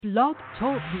Blog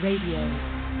Talk Radio.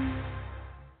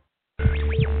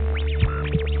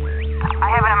 I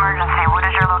have an emergency. What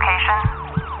is your location?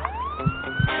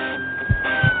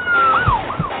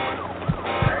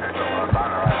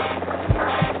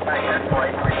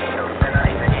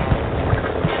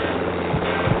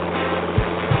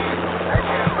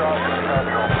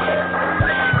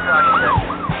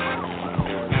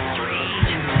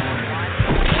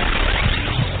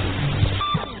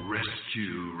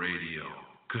 Rescue Radio,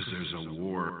 because there's a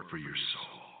war for your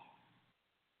soul.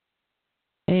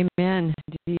 Amen.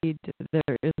 Indeed,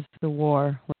 there is the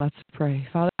war. Let's pray.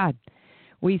 Father God,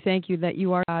 we thank you that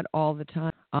you are God all the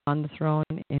time, on the throne,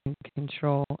 in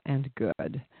control, and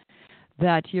good.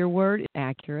 That your word is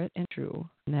accurate and true,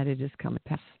 and that it is come to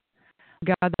pass.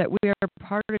 God, that we are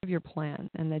part of your plan,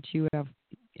 and that you have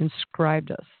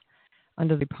inscribed us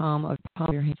under the palm of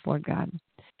your hands, Lord God.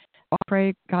 I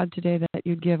pray, God, today that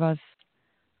you'd give us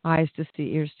eyes to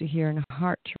see, ears to hear, and a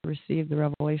heart to receive the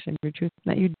revelation of your truth,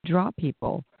 and that you draw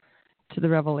people to the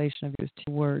revelation of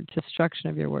your word, to the instruction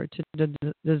of your word, to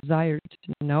the desire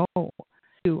to know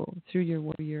you through your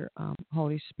word, your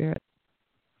Holy Spirit.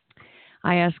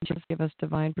 I ask you to give us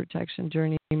divine protection,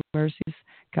 journey mercies,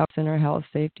 guidance in our health,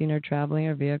 safety in our traveling,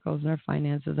 our vehicles, and our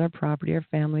finances, our property, our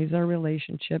families, our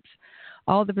relationships,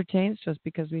 all that pertains to us,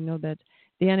 because we know that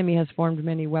the enemy has formed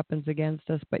many weapons against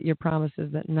us, but your promise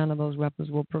is that none of those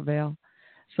weapons will prevail.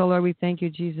 So, Lord, we thank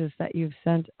you, Jesus, that you've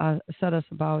set us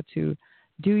about to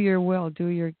do your will,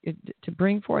 to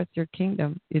bring forth your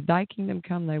kingdom. Thy kingdom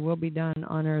come, thy will be done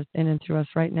on earth in and through us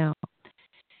right now,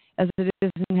 as it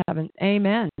is in heaven.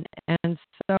 Amen. And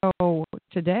so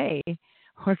today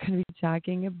we're going to be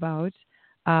talking about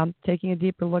taking a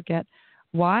deeper look at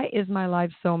why is my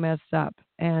life so messed up,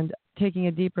 and taking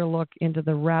a deeper look into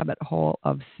the rabbit hole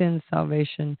of sin,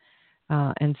 salvation,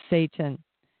 and Satan.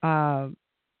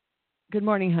 Good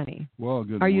morning, honey. Well,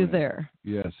 good morning. Are you there?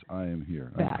 Yes, I am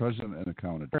here. Back. I'm present and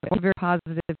accounted for. A very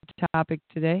positive topic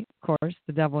today, of course,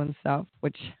 the devil himself,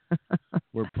 which...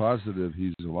 We're positive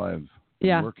he's alive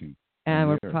yeah. and working. And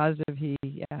we're here. positive he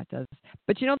does.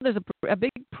 But, there's a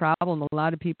big problem. A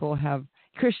lot of people have,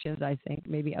 Christians, I think,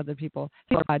 maybe other people,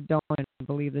 don't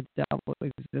believe the devil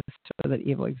exists or that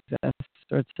evil exists.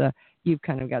 Or it's you've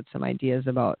kind of got some ideas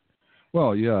about.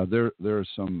 Well, yeah, there are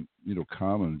some,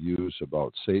 common views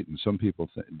about Satan. Some people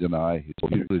deny he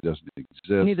really doesn't exist.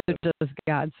 Neither does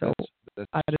God, so that's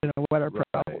I don't know what our right.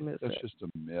 problem is. That's just a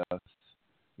myth.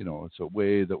 It's a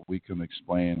way that we can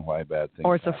explain why bad things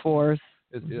or it's happen. A force.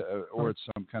 Or it's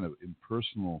some kind of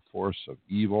impersonal force of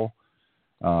evil.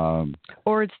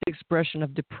 Or it's the expression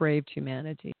of depraved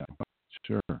humanity.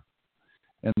 Sure.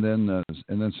 And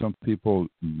then some people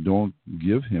don't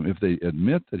give him, if they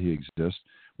admit that he exists,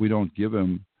 we don't give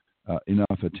him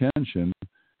enough attention,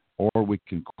 or we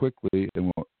can quickly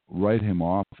and we'll write him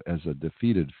off as a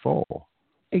defeated foe.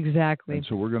 Exactly. And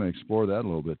so we're going to explore that a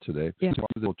little bit today. Yeah.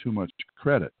 Too much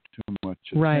credit, too much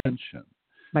attention.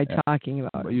 By talking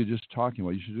about it. You're just talking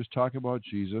about. You should just talk about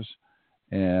Jesus,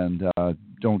 and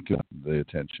don't give the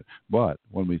attention. But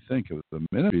when we think of the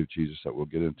ministry of Jesus that we'll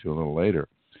get into a little later,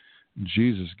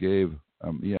 Jesus gave,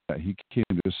 he came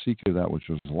to seek that which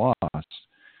was lost,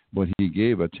 but he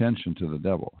gave attention to the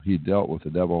devil. He dealt with the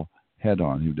devil head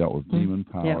on. He dealt with demon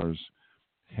powers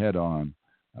head on,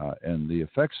 and the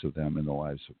effects of them in the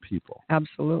lives of people.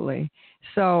 Absolutely.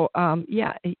 So,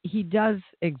 he does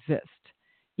exist.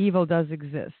 Evil does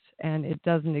exist, and it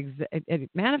doesn't exist. It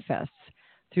manifests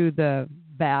through the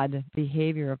bad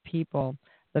behavior of people,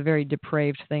 the very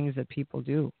depraved things that people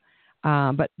do.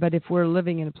 But if we're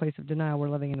living in a place of denial, we're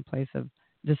living in a place of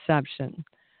deception.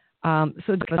 So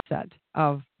the set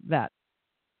of that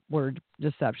word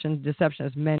deception. Deception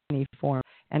has many forms,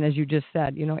 and as you just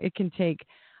said, it can take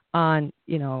on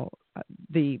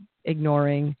the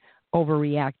ignoring,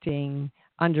 overreacting,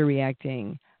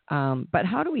 underreacting. But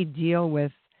how do we deal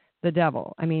with the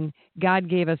devil? I mean,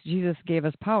 Jesus gave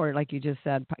us power, like you just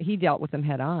said. He dealt with him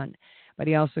head on, but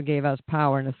he also gave us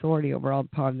power and authority over all the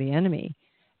power of the enemy.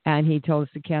 And he told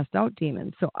us to cast out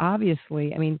demons. So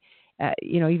obviously, I mean,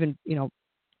 even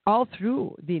all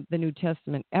through the New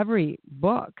Testament, every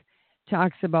book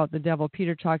talks about the devil.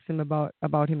 Peter talks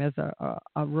about him as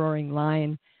a roaring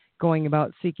lion, going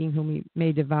about seeking whom he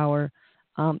may devour.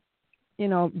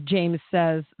 James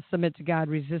says, submit to God,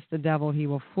 resist the devil, he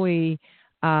will flee.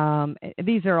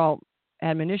 These are all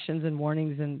admonitions and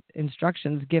warnings and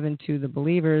instructions given to the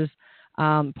believers.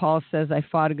 Paul says, I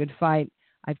fought a good fight.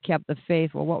 I've kept the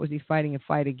faith. Well, what was he fighting a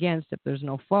fight against if there's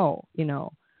no foe, Yeah,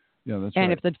 that's and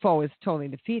right. if the foe is totally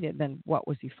defeated, then what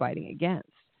was he fighting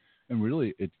against? And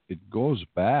really, it goes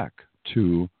back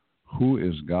to who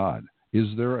is God. Is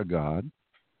there a God?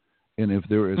 And if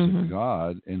there is Mhm. a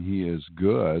God and he is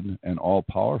good and all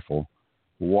powerful,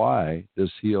 why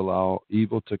does he allow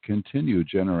evil to continue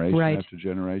generation Right. after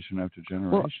generation after Well,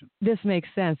 generation? this makes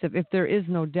sense. If there is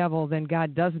no devil, then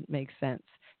God doesn't make sense.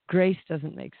 Grace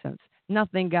doesn't make sense.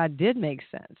 Nothing God did makes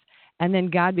sense. And then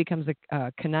God becomes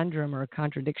a conundrum or a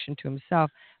contradiction to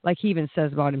himself, like he even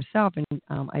says about himself in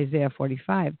Isaiah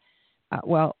 45.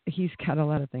 Well, he's got a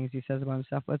lot of things he says about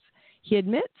himself. He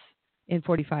admits in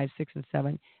 45, 6, and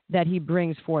 7 that he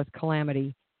brings forth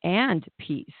calamity and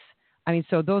peace. I mean,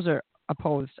 so those are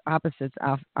opposites,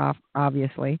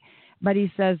 obviously. But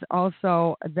he says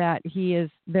also that he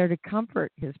is there to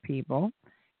comfort his people.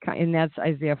 And that's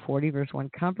Isaiah 40, verse 1.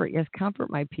 Comfort, yes,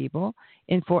 comfort my people.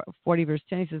 In 40, verse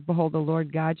 10, he says, behold, the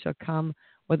Lord God shall come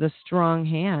with a strong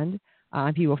hand.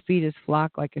 He will feed his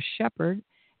flock like a shepherd.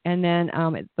 And then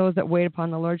those that wait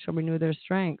upon the Lord shall renew their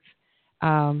strength.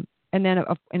 And then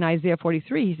in Isaiah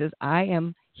 43, he says, I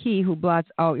am he who blots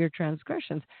out your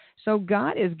transgressions. So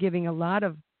God is giving a lot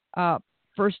of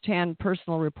firsthand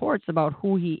personal reports about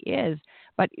who he is.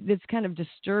 But it's kind of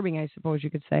disturbing, I suppose you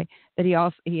could say,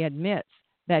 that he admits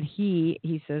that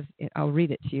he says, I'll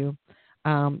read it to you,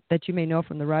 that you may know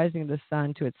from the rising of the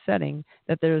sun to its setting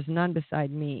that there is none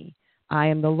beside me. I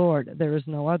am the Lord, there is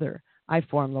no other. I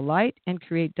form the light and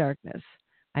create darkness.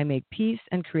 I make peace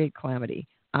and create calamity.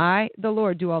 I, the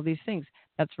Lord, do all these things.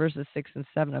 That's verses 6 and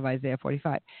 7 of Isaiah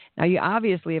 45. Now, you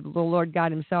obviously, if the Lord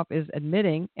God himself is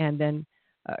admitting and then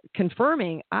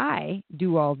confirming, I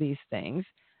do all these things,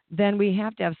 then we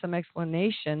have to have some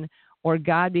explanation, or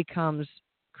God becomes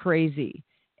crazy,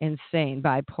 insane,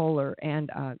 bipolar, and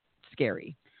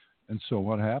scary. And so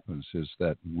what happens is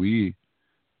that we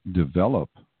develop,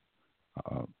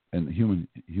 and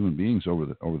human beings over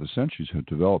the centuries have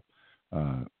developed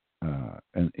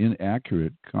an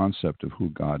inaccurate concept of who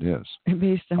God is,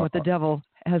 based on what the devil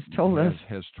has told us.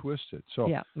 Has twisted. So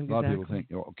yeah, a exactly. lot of people think,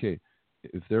 okay,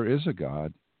 if there is a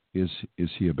God, is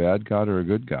he a bad God or a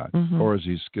good God, Mm-hmm. or is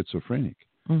he schizophrenic?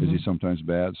 Mm-hmm. Is he sometimes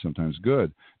bad, sometimes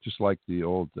good? Just like the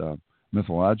old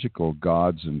mythological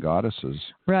gods and goddesses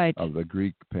right. of the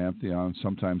Greek pantheon.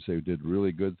 Sometimes they did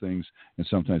really good things, and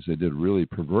sometimes they did really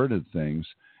perverted things.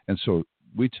 And so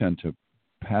we tend to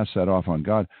pass that off on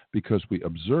God because we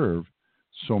observe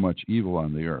so much evil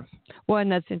on the earth. Well,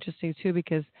 and that's interesting, too,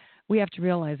 because we have to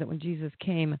realize that when Jesus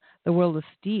came, the world was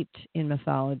steeped in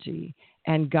mythology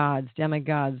and gods,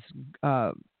 demigods.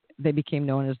 They became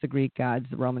known as the Greek gods,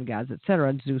 the Roman gods,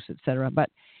 etc., Zeus, etc. But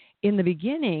in the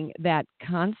beginning, that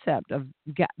concept of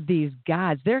these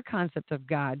gods, their concept of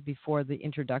God before the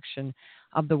introduction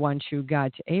of the one true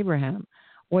God to Abraham,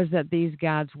 was that these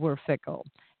gods were fickle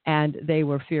and they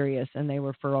were furious and they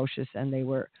were ferocious and they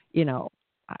were,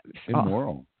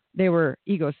 immoral. They were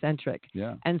egocentric.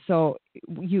 Yeah. And so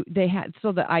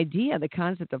the idea, the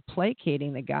concept of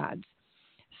placating the gods,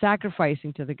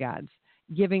 sacrificing to the gods,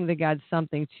 giving the gods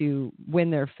something to win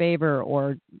their favor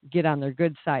or get on their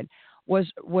good side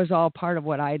was all part of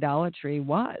what idolatry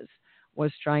was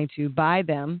trying to buy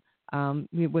them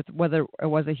with whether it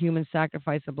was a human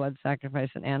sacrifice, a blood sacrifice,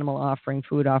 an animal offering,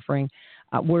 food offering,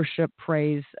 worship,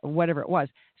 praise, whatever it was.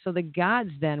 So the gods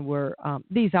then were,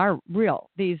 these are real.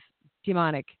 These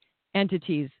demonic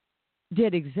entities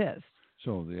did exist.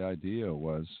 So the idea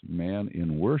was man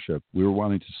in worship, we were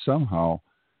wanting to somehow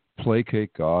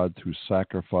placate God through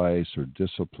sacrifice or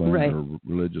discipline right. or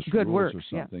religious good rules works, or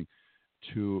something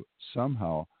to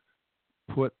somehow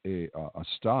put a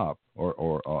stop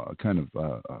or a kind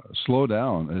of slow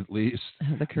down at least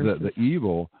the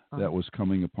evil that was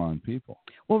coming upon people.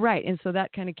 Well, right. And so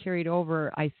that kind of carried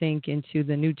over, I think, into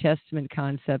the New Testament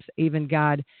concepts. Even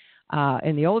God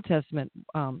in the Old Testament,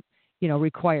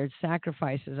 required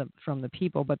sacrifices from the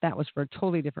people, but that was for a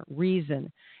totally different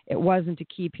reason. It wasn't to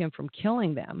keep him from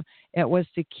killing them. It was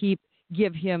to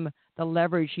give him the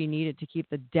leverage he needed to keep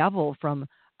the devil from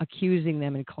accusing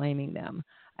them and claiming them.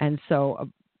 And so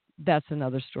that's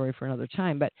another story for another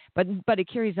time. But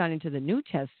it carries on into the New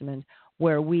Testament,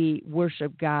 where we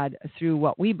worship God through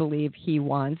what we believe he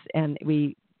wants, and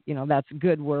we, that's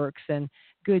good works and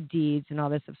good deeds and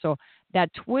all this stuff. So that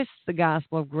twists the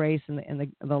gospel of grace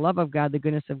and the love of God, the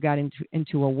goodness of God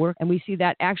into a work. And we see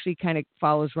that actually kind of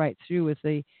follows right through with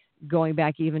the going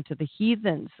back even to the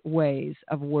heathens' ways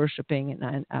of worshiping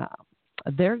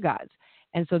and their gods.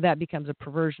 And so that becomes a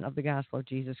perversion of the gospel of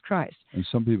Jesus Christ. And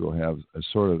some people have a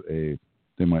sort of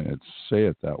they might not say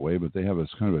it that way, but they have this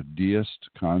kind of a deist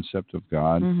concept of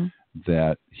God, mm-hmm.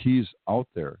 that he's out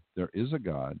there. There is a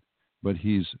God, but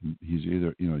he's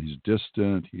either, he's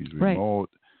distant, he's remote,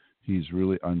 right. He's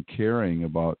really uncaring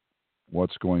about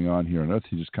what's going on here on earth.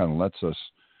 He just kind of lets us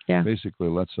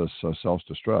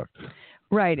self-destruct.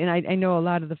 Right, and I know a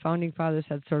lot of the founding fathers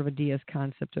had sort of a deist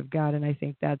concept of God, and I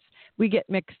think we get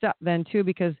mixed up then too,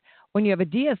 because when you have a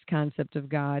deist concept of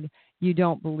God, you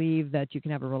don't believe that you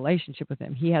can have a relationship with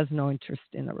him. He has no interest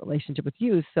in a relationship with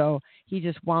you, so he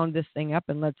just wound this thing up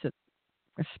and lets it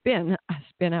spin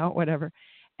out, whatever,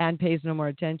 and pays no more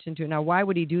attention to it. Now, why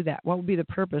would he do that? What would be the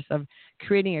purpose of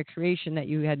creating a creation that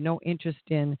you had no interest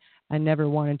in and never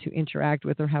wanted to interact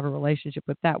with or have a relationship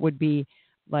with? That would be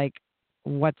like,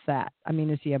 what's that? I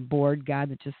mean, is he a bored God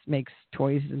that just makes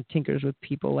toys and tinkers with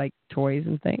people like toys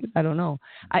and things? I don't know.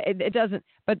 It doesn't.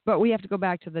 But we have to go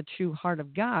back to the true heart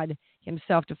of God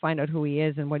himself to find out who he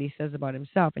is and what he says about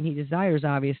himself. And he desires,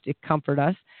 obviously, to comfort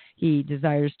us. He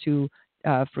desires to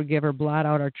forgive or blot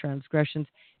out our transgressions.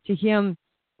 To him,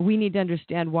 we need to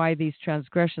understand why these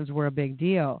transgressions were a big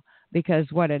deal, because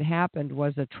what had happened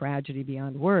was a tragedy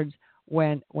beyond words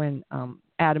when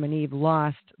Adam and Eve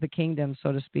lost the kingdom,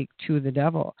 so to speak, to the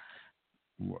devil.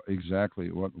 Exactly.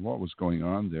 What was going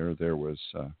on there? There was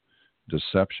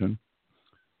deception.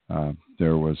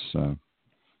 There was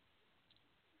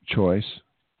choice,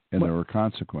 and there were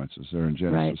consequences. There in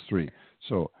Genesis 3.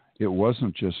 So it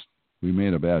wasn't just we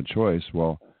made a bad choice.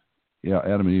 Well, yeah,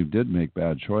 Adam and Eve did make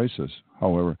bad choices.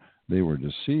 However, they were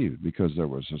deceived because there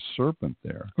was a serpent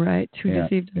there. Right, who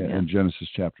deceived them. In Genesis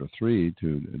chapter 3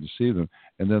 to deceive them.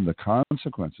 And then the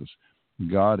consequences.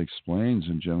 God explains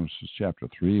in Genesis chapter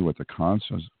 3 what the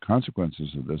consequences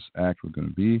of this act were going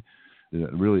to be.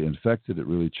 It really infected, it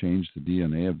really changed the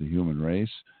DNA of the human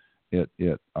race. It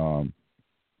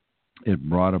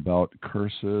brought about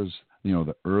curses. You know,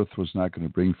 the earth was not going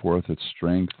to bring forth its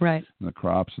strength, right, and the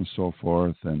crops and so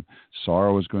forth, and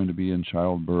sorrow was going to be in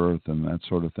childbirth and that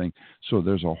sort of thing. So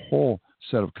there's a whole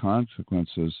set of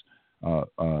consequences. That's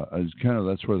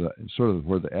where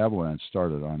the avalanche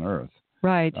started on earth,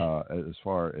 right? As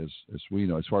far as we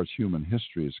know, as far as human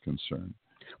history is concerned.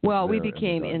 Well, we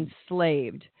became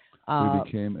enslaved. We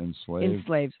became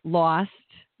enslaved, lost,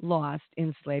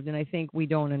 enslaved, and I think we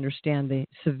don't understand the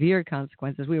severe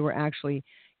consequences. We were actually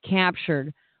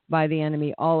captured by the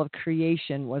enemy. All of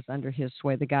creation was under his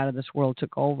sway. The God of this world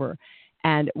took over,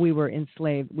 and we were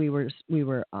enslaved. We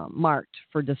were marked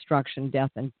for destruction, death,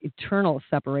 and eternal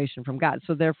separation from God.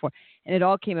 So therefore, and it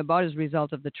all came about as a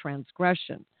result of the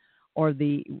transgression,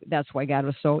 that's why God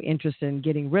was so interested in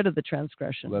getting rid of the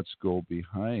transgression. Let's go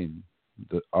behind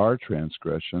our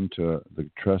transgression to the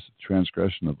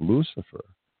transgression of Lucifer,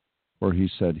 where he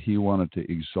said he wanted to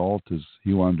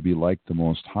he wanted to be like the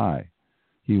Most High.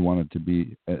 He wanted to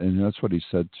be, and that's what he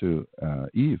said to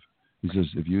Eve. He says,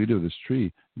 if you eat of this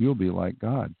tree, you'll be like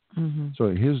God. Mm-hmm. So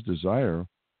his desire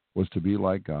was to be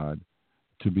like God,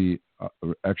 to be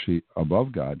actually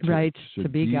above God. To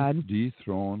be God.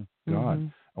 Dethrone God. Mm-hmm.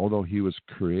 Although he was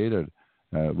created,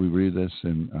 we read this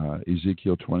in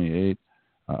Ezekiel 28,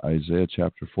 Isaiah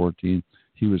chapter 14,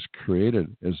 he was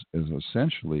created as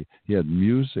essentially, he had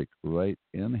music right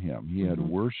in him. He had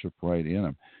worship right in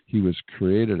him. He was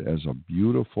created as a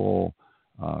beautiful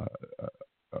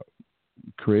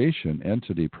creation,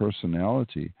 entity,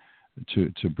 personality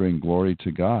to bring glory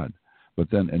to God.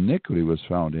 But then iniquity was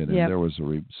found in him. Yep. There was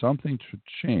something to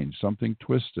change, something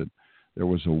twisted. There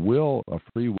was a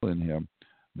free will in him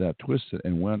that twisted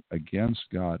and went against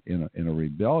God in a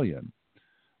rebellion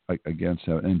against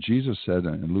heaven. And Jesus said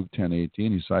in Luke 10:18,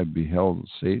 he said, I beheld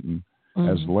Satan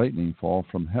as lightning fall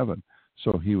from heaven.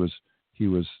 So he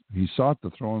sought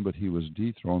the throne, but he was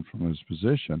dethroned from his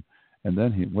position. And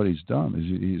then what he's done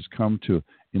is he's come to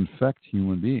infect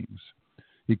human beings.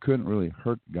 He couldn't really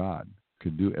hurt God.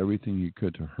 Could do everything he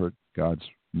could to hurt God's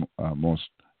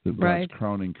God's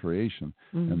crowning creation,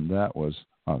 and that was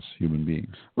us, human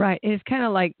beings. Right. And it's kind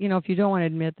of like, if you don't want to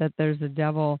admit that there's a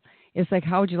devil, it's like,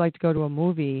 how would you like to go to a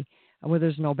movie where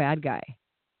there's no bad guy?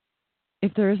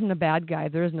 If there isn't a bad guy,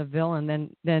 there isn't a villain,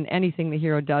 then anything the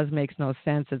hero does makes no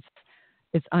sense.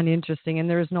 It's uninteresting, and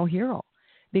there is no hero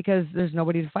because there's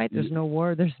nobody to fight. There's no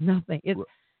war. There's nothing.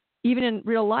 Even in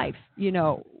real life,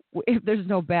 if there's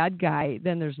no bad guy,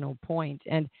 then there's no point.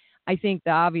 And I think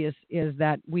the obvious is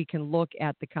that we can look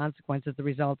at the consequences, the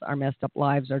results, our messed up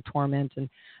lives, our torment and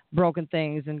broken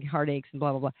things and heartaches and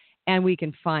blah, blah, blah. And we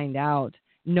can find out,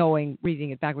 reading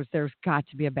it backwards, there's got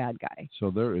to be a bad guy.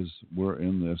 So we're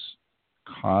in this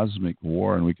cosmic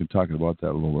war, and we can talk about that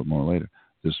a little bit more later.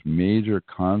 This major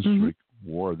cosmic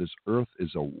war. This earth is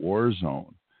a war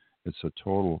zone. It's a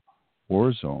total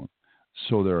war zone.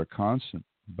 So there are constant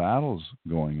battles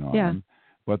going on. Yeah.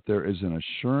 But there is an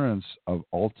assurance of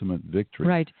ultimate victory.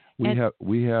 Right.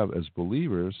 We have as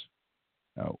believers,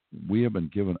 we have been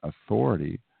given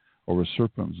authority over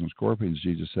serpents and scorpions,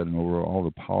 Jesus said, and over all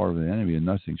the power of the enemy, and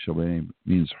nothing shall by any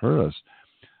means hurt us.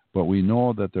 But we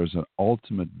know that there's an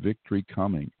ultimate victory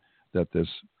coming, that this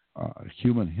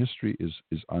human history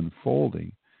is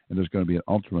unfolding, and there's going to be an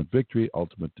ultimate victory,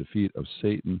 ultimate defeat of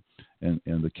Satan, and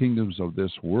the kingdoms of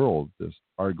this world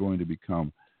are going to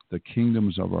become the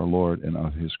kingdoms of our Lord and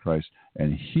of his Christ,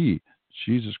 and he,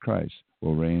 Jesus Christ,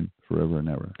 will reign forever and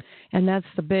ever. And that's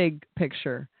the big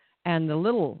picture. And the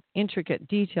little intricate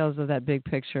details of that big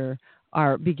picture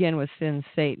begin with sin,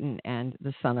 Satan, and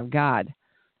the Son of God.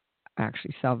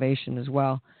 Actually, salvation as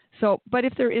well. So, but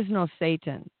if there is no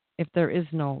Satan, if there is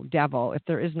no devil, if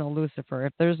there is no Lucifer,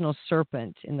 if there's no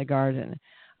serpent in the garden,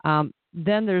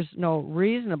 then there's no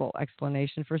reasonable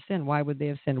explanation for sin. Why would they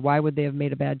have sinned? Why would they have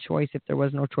made a bad choice if there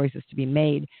was no choices to be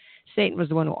made? Satan was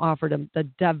the one who offered them the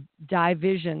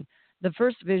division. The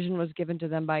first vision was given to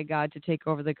them by God to take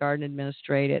over the garden,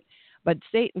 administrate it. But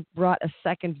Satan brought a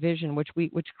second vision, which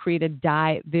created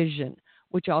division,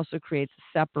 which also creates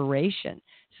separation.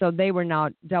 So they were now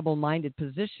double-minded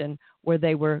position where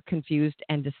they were confused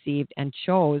and deceived and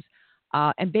chose.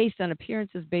 And based on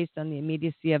appearances, based on the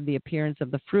immediacy of the appearance of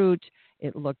the fruit,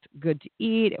 it looked good to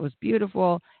eat. It was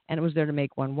beautiful, and it was there to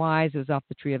make one wise. It was off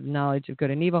the tree of knowledge of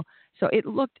good and evil. So it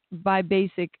looked by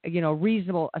basic,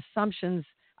 reasonable assumptions,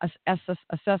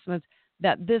 assessments,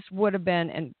 that this would have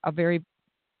been a very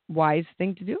wise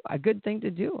thing to do, a good thing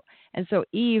to do. And so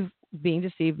Eve, being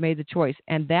deceived, made the choice,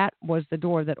 and that was the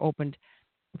door that opened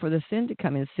for the sin to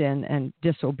come in, sin and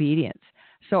disobedience.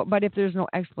 So, but if there's no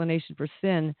explanation for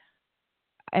sin,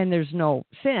 and there's no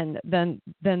sin, then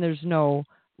there's no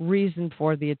reason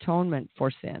for the atonement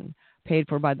for sin, paid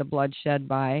for by the blood shed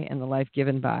by and the life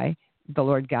given by the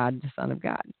Lord God, the Son of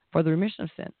God, for the remission of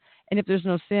sin. And if there's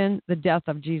no sin, the death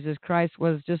of Jesus Christ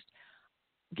was just,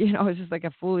 it's just like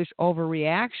a foolish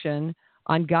overreaction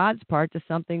on God's part to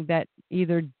something that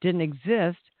either didn't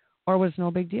exist or was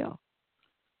no big deal.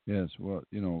 Yes, well,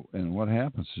 and what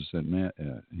happens is that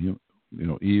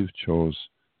Eve chose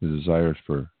the desires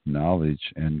for knowledge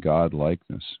and God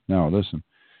likeness. Now, listen,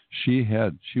 she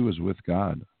was with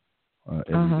God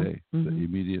every day. Mm-hmm. The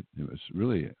immediate, it was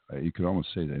really, you could almost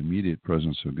say the immediate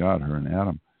presence of God. Her and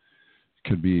Adam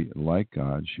could be like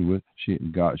God. She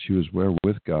was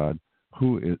with God,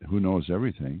 who knows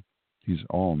everything. He's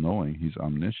all knowing. He's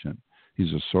omniscient.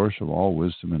 He's a source of all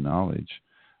wisdom and knowledge.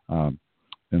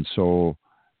 And so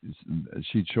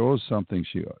she chose something.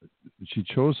 She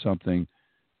chose something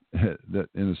that,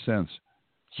 in a sense,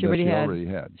 she already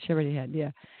had. She already had,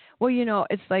 yeah. Well,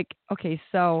 it's like, okay,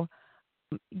 so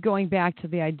going back to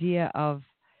the idea of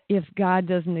if God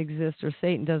doesn't exist or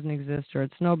Satan doesn't exist or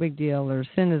it's no big deal or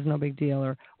sin is no big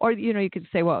deal or you could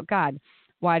say, well, God,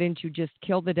 why didn't you just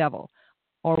kill the devil?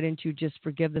 Or why didn't you just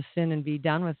forgive the sin and be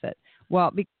done with it?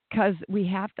 Well, because we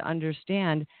have to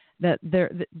understand that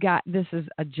God, this is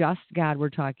a just God we're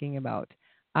talking about,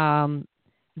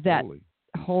 that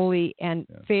holy and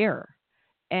fair.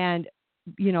 And,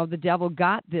 the devil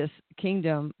got this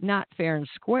kingdom not fair and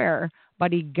square,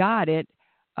 but he got it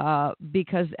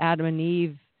because Adam and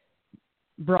Eve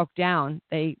broke down.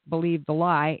 They believed the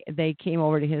lie. They came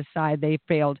over to his side. They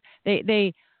failed.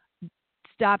 They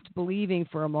stopped believing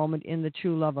for a moment in the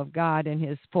true love of God and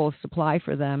his full supply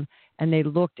for them, and they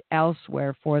looked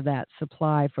elsewhere for that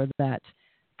supply, for that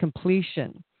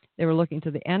completion. They were looking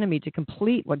to the enemy to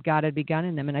complete what God had begun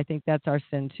in them, and I think that's our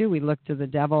sin too. We look to the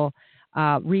devil,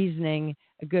 reasoning,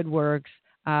 good works,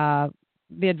 the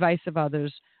advice of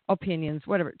others, opinions,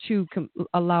 whatever, to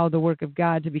allow the work of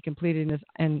God to be completed in us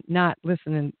and not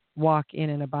listen and walk in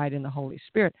and abide in the Holy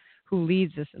Spirit, who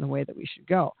leads us in the way that we should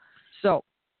go. So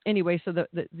anyway, so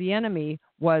the enemy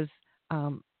was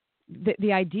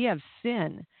the idea of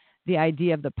sin, the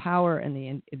idea of the power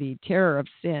and the terror of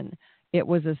sin. It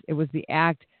was the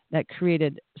act that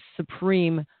created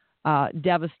supreme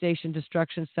devastation,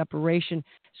 destruction, separation.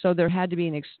 So there had to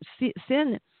be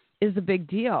sin is a big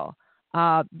deal.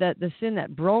 That the sin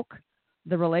that broke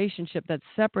the relationship, that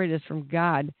separated us from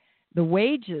God, the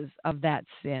wages of that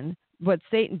sin, what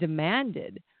Satan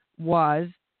demanded was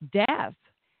death.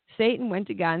 Satan went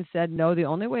to God and said, no, the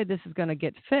only way this is going to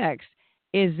get fixed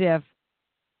is if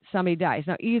somebody dies.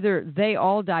 Now, either they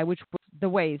all die, which was the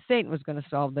way Satan was going to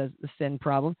solve the sin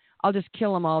problem. I'll just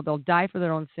kill them all. They'll die for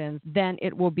their own sins. Then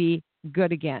it will be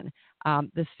good again.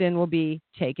 The sin will be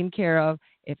taken care of.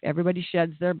 If everybody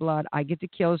sheds their blood, I get to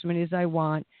kill as many as I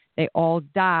want. They all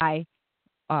die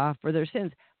for their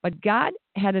sins. But God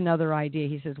had another idea.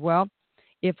 He says, well,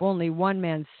 if only one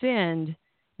man sinned,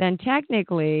 then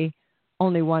technically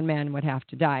only one man would have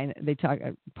to die.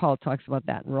 And Paul talks about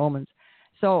that in Romans.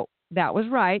 So that was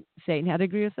right. Satan had to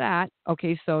agree with that.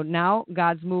 Okay, so now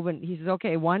God's moving. He says,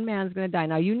 okay, one man's going to die.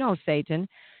 Now, Satan,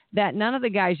 that none of the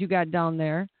guys you got down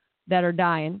there that are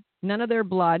dying, None of their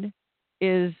blood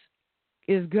is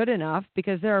good enough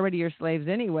because they're already your slaves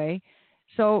anyway.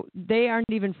 So they aren't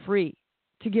even free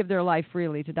to give their life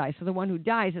freely to die. So the one who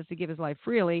dies has to give his life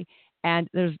freely, and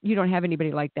you don't have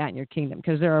anybody like that in your kingdom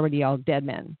because they're already all dead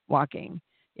men walking,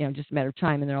 just a matter of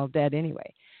time, and they're all dead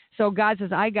anyway. So God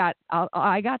says, I got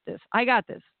this.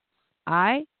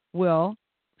 I will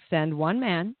send one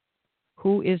man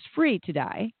who is free to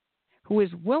die, who is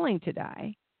willing to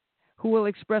die, who will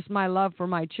express my love for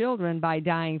my children by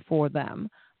dying for them.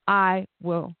 I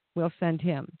will send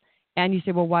him. And you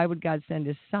say, well, why would God send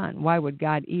his son? Why would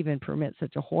God even permit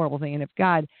such a horrible thing? And if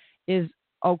God is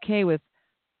okay with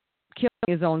killing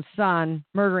his own son,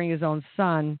 murdering his own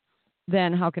son,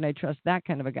 then how can I trust that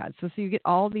kind of a God? So you get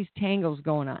all these tangles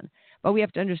going on. But we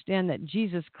have to understand that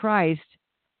Jesus Christ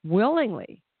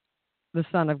willingly, the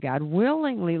Son of God,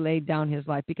 willingly laid down his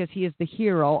life because he is the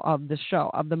hero of the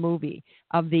show, of the movie,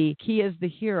 he is the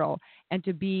hero, and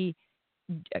to be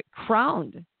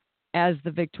crowned as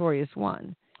the victorious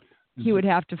one, he would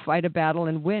have to fight a battle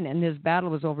and win. And his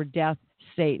battle was over death,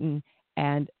 Satan,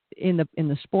 and in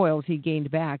the spoils, he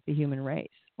gained back the human race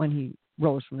when he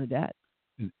rose from the dead.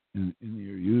 In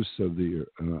your use of the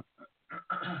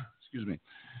excuse me,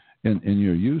 in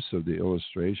your use of the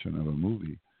illustration of a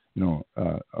movie,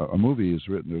 a movie is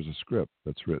written. There's a script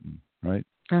that's written, right?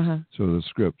 Uh-huh. So the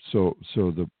script. So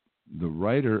the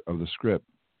writer of the script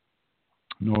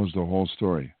knows the whole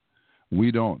story. We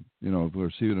don't. If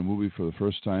we're seeing a movie for the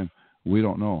first time, we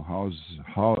don't know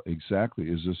how exactly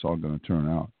is this all going to turn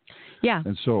out. Yeah.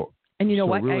 And you know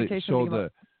what? Really, I say something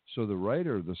so the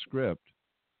writer of the script,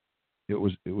 it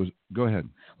was. Go ahead.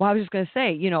 Well, I was just going to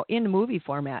say, in the movie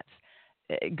formats,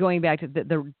 going back to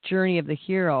the journey of the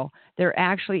hero, there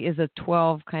actually is a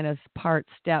 12 kind of part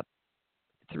step,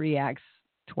 3 acts,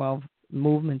 12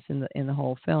 movements in the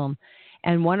whole film,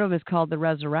 and one of them is called the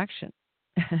resurrection.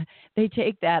 They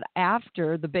take that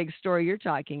after the big story you're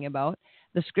talking about.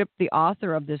 The script, the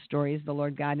author of this story is the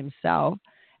Lord God himself,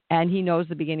 and he knows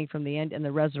the beginning from the end. And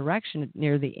the resurrection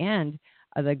near the end,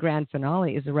 the grand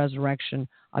finale, is the resurrection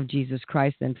of Jesus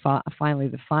Christ. And finally,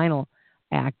 the final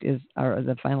act or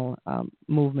the final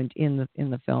movement in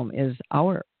the film is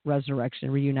our resurrection,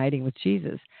 reuniting with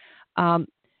Jesus.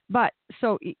 But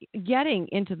so getting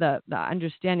into the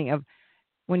understanding of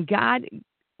when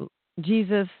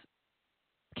Jesus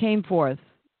came forth,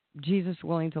 Jesus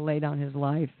willing to lay down his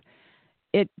life,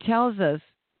 it tells us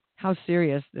how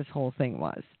serious this whole thing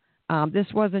was. This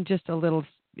wasn't just a little,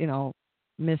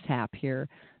 mishap here.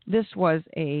 This was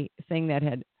a thing that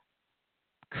had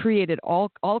created all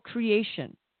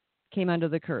creation came under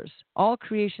the curse. All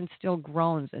creation still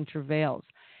groans and travails.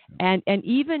 And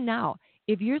even now,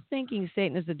 if you're thinking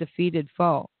Satan is a defeated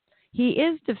foe, he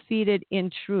is defeated in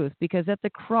truth, because at the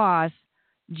cross,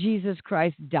 Jesus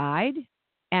Christ died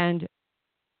and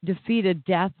defeated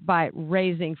death by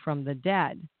raising from the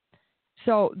dead.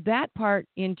 So that part,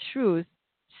 in truth,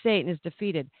 Satan is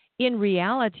defeated. In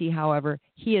reality, however,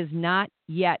 he is not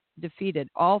yet defeated.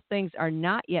 All things are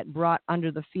not yet brought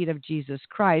under the feet of Jesus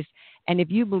Christ. And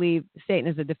if you believe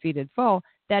Satan is a defeated foe,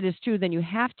 that is true. Then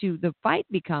the fight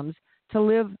becomes to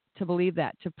live, to believe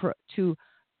that, to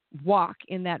walk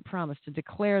in that promise, to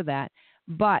declare that.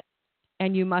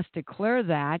 And you must declare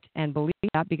that and believe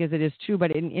that because it is true.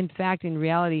 But in fact, in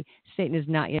reality, Satan is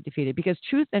not yet defeated, because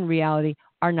truth and reality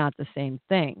are not the same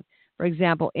thing. For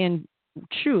example, in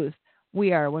truth,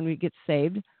 when we get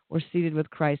saved, we're seated with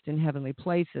Christ in heavenly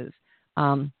places.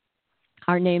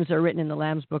 Our names are written in the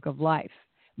Lamb's Book of Life.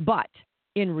 But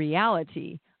in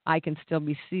reality, I can still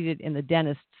be seated in the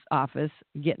dentist's office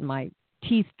getting my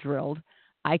teeth drilled.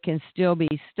 I can still be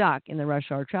stuck in the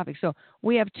rush hour traffic. So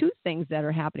we have two things that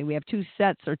are happening. We have two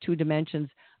sets or two dimensions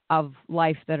of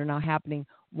life that are now happening.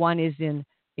 One is in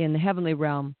the heavenly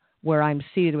realm, where I'm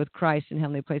seated with Christ in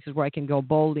heavenly places, where I can go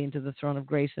boldly into the throne of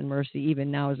grace and mercy, even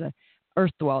now as a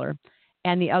earth dweller.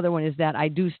 And the other one is that I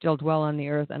do still dwell on the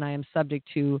earth, and I am subject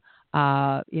to,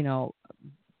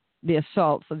 the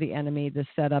assaults of the enemy, the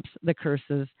setups, the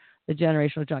curses, the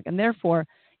generational junk. And therefore,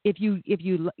 if you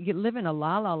live in a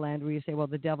la-la land where you say, well,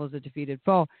 the devil is a defeated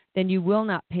foe, then you will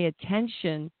not pay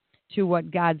attention to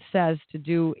what God says to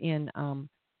do he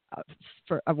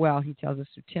tells us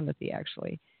to Timothy,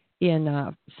 actually.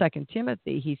 In 2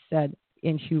 Timothy, he said,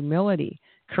 in humility,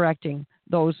 correcting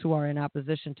those who are in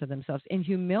opposition to themselves. In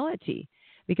humility,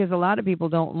 because a lot of people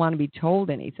don't want to be told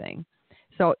anything.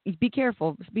 So be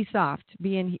careful, be soft,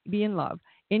 be in love,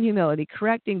 in humility,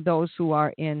 correcting those who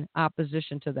are in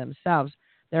opposition to themselves.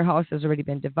 Their house has already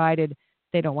been divided.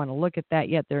 They don't want to look at that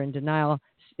yet. They're in denial.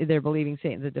 they're believing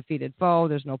Satan's a defeated foe.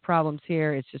 There's no problems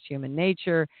here. It's just human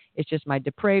nature. It's just my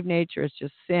depraved nature. It's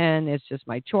just sin. It's just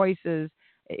my choices.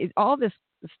 All this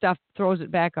stuff throws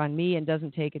it back on me and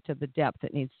doesn't take it to the depth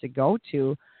it needs to go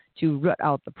to root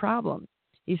out the problem.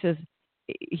 He says,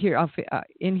 here,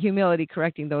 in humility,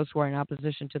 correcting those who are in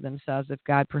opposition to themselves, if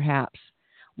God perhaps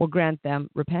will grant them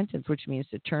repentance, which means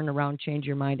to turn around, change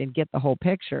your mind, and get the whole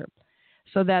picture,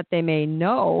 so that they may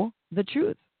know the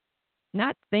truth.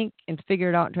 Not think and figure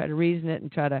it out and try to reason it and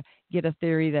try to get a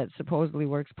theory that supposedly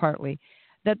works partly,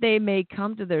 that they may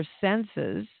come to their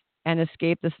senses and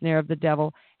escape the snare of the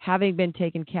devil, having been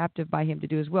taken captive by him to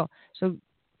do his will. So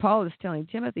Paul is telling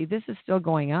Timothy, this is still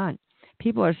going on.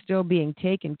 People are still being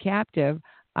taken captive.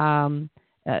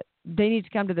 They need to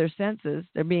come to their senses.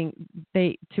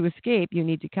 To escape, you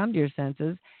need to come to your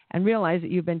senses and realize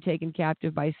that you've been taken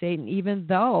captive by Satan, even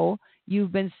though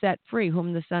you've been set free.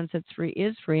 Whom the Son sets free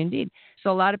is free indeed.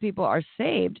 So a lot of people are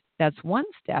saved. That's one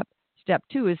step. Step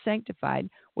 2 is sanctified,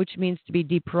 which means to be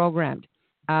deprogrammed.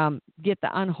 Get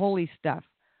the unholy stuff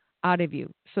out of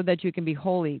you so that you can be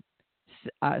holy,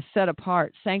 set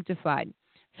apart, sanctified,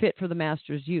 fit for the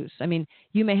master's use. I mean,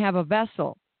 you may have a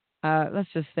vessel. Let's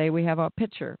just say we have a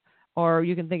pitcher, or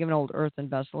you can think of an old earthen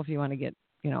vessel if you want to get,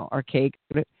 archaic.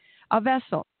 A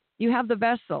vessel. You have the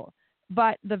vessel,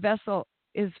 but the vessel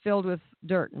is filled with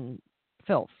dirt and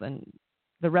filth and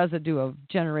the residue of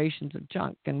generations of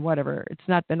junk and whatever. It's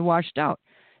not been washed out.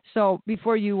 So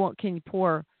before you can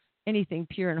pour anything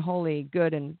pure and holy,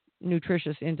 good and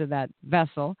nutritious into that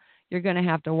vessel, you're going to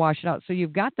have to wash it out. So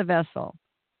you've got the vessel,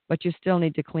 but you still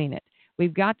need to clean it.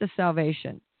 We've got the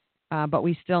salvation, but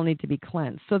we still need to be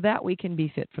cleansed so that we can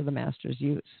be fit for the master's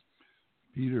use.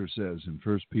 Peter says in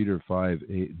 1 Peter 5,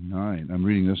 8, and 9, I'm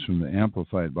reading this from the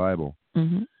Amplified Bible,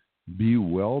 be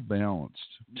well balanced,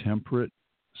 temperate,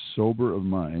 sober of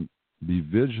mind, be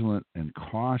vigilant and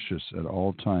cautious at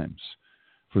all times.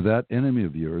 For that enemy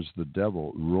of yours, the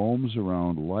devil, roams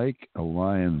around like a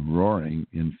lion roaring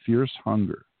in fierce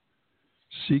hunger,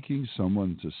 seeking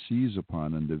someone to seize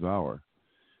upon and devour.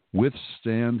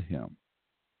 Withstand him.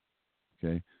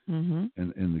 Okay? And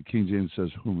the King James says,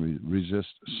 whom resist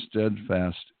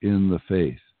steadfast in the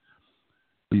faith.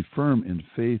 Be firm in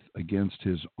faith against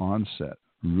his onset,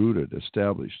 rooted,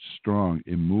 established, strong,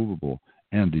 immovable,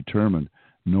 and determined,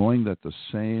 knowing that the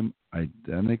same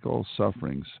identical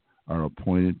sufferings are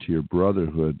appointed to your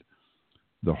brotherhood,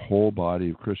 the whole body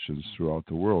of Christians throughout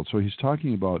the world. So he's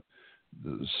talking about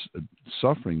the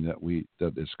suffering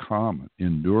that is common,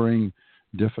 enduring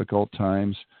difficult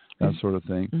times, that sort of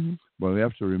thing. But we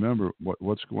have to remember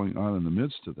what's going on in the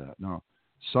midst of that. Now,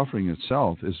 suffering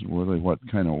itself isn't really what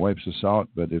kind of wipes us out,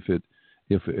 but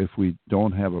if we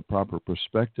don't have a proper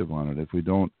perspective on it, if we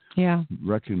don't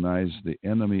recognize the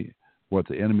enemy, what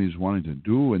the enemy is wanting to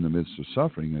do in the midst of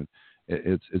suffering,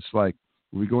 it's like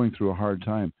we're going through a hard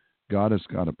time. God has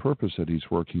got a purpose that he's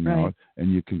working out,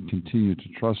 and you can continue to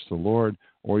trust the Lord,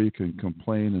 or you can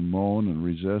complain and moan and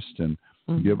resist and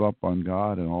give up on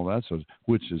God and all that sort of,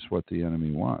 which is what the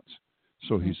enemy wants.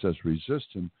 So he says, resist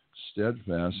him,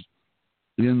 steadfast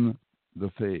in the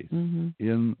faith,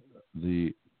 in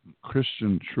the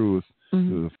Christian truth.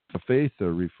 The faith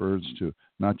there refers to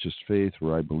not just faith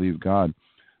where I believe God,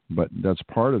 but that's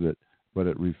part of it, but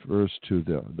it refers to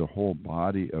the whole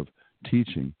body of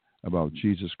teaching about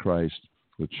Jesus Christ,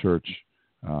 the church,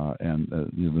 and the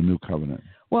new covenant.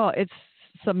 Well, it's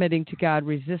submitting to God,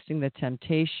 resisting the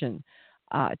temptation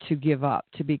to give up,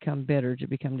 to become bitter, to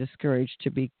become discouraged,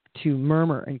 to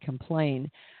murmur and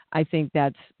complain. I think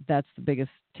that's the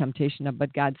biggest temptation.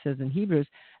 But God says in Hebrews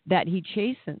that he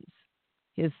chastens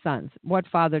his sons. What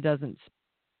father doesn't,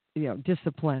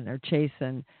 discipline or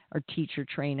chasten or teach or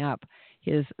train up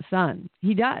his son?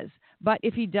 He does. But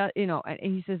if he does, and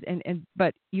he says,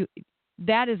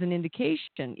 that is an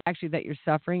indication actually that you're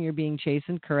suffering, you're being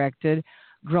chastened, corrected,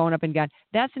 grown up in God.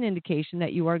 That's an indication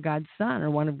that you are God's son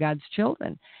or one of God's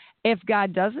children. If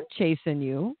God doesn't chasten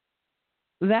you,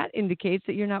 that indicates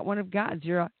that you're not one of God's.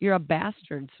 You're a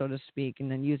bastard, so to speak,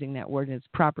 and then using that word in its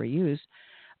proper use.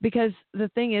 Because the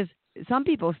thing is, some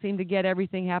people seem to get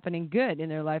everything happening good in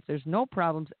their life. There's no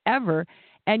problems ever,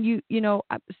 and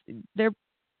they're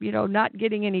not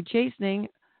getting any chastening,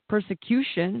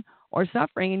 persecution, or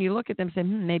suffering, and you look at them and say,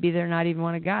 maybe they're not even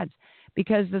one of God's.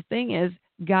 Because the thing is,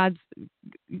 God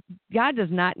does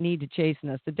not need to chasten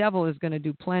us. The devil is going to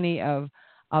do plenty of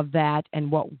that,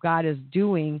 and what God is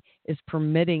doing is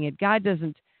permitting it. God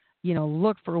doesn't,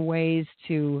 look for ways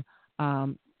to,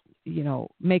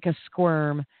 make us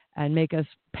squirm and make us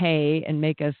pay and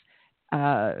make us,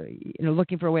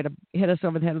 looking for a way to hit us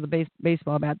over the head with a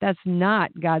baseball bat. That's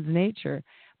not God's nature.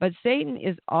 But Satan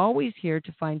is always here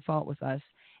to find fault with us.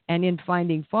 And in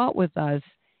finding fault with us,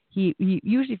 he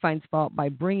usually finds fault by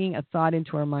bringing a thought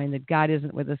into our mind that God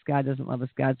isn't with us, God doesn't love us,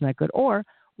 God's not good, or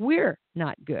we're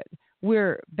not good,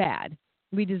 we're bad,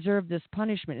 we deserve this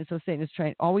punishment. And so Satan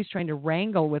is always trying to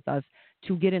wrangle with us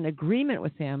to get an agreement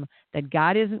with him that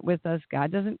God isn't with us,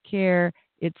 God doesn't care,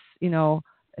 it's,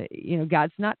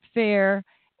 God's not fair,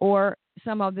 or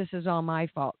somehow this is all my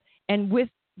fault. And with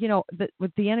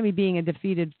the enemy being a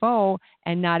defeated foe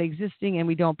and not existing, and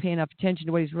we don't pay enough attention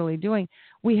to what he's really doing,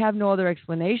 we have no other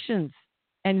explanations.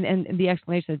 And the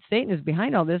explanation that Satan is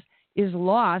behind all this is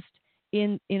lost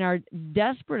in our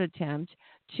desperate attempt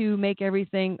to make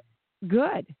everything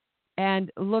good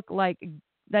and look like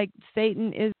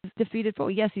Satan is defeated foe.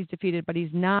 Yes, he's defeated, but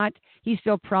he's not. He's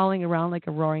still prowling around like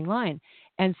a roaring lion.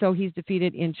 And so he's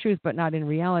defeated in truth, but not in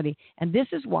reality. And this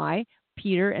is why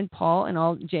Peter and Paul and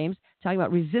all James talking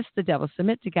about resist the devil,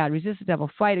 submit to God, resist the devil,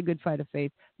 fight a good fight of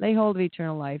faith, lay hold of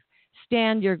eternal life,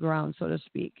 stand your ground, so to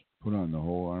speak. Put on the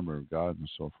whole armor of God and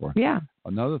so forth. Yeah.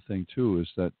 Another thing, too, is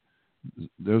that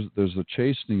there's the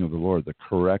chastening of the Lord, the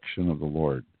correction of the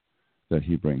Lord that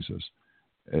he brings us.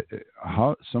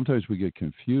 Sometimes we get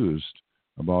confused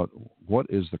about what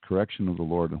is the correction of the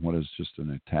Lord and what is just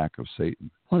an attack of Satan.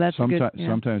 Well, that's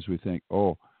sometimes we think,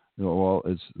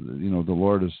 it's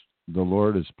the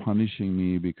Lord is punishing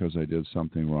me because I did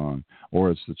something wrong,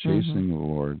 or it's the chastening of the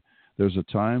Lord. There's a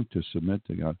time to submit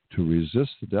to God, to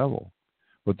resist the devil,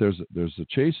 but there's the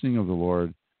chastening of the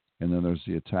Lord, and then there's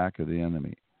the attack of the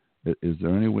enemy. Is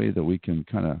there any way that we can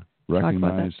kind of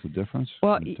recognize the difference?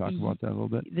 Well, can you talk about that a little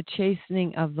bit? The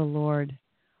chastening of the Lord,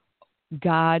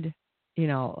 God,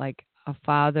 like a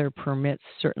father permits,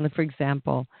 certainly, for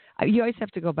example, you always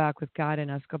have to go back with God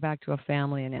and us, go back to a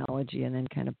family analogy and then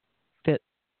kind of fit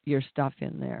your stuff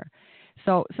in there.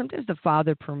 So sometimes the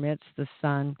father permits the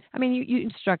son. I mean, you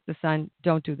instruct the son,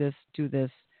 don't do this, do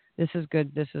this. This is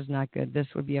good, this is not good. This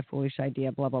would be a foolish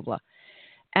idea, blah, blah, blah.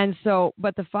 And so,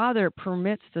 but the father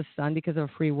permits the son because of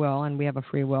free will, and we have a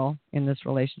free will in this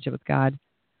relationship with God.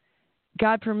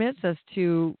 God permits us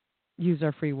to use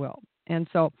our free will. And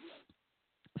so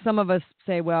some of us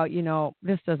say, well,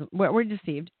 this doesn't, we're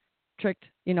deceived, tricked,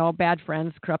 bad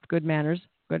friends, corrupt good manners,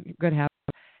 good habits.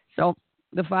 So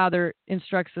the father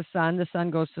instructs the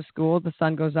son goes to school, the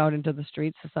son goes out into the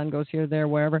streets, the son goes here, there,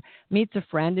 wherever, meets a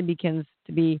friend and begins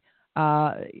to be,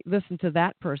 listen to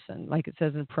that person. Like it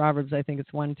says in Proverbs, I think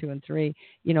it's 1, 2, and 3,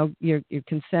 you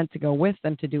consent to go with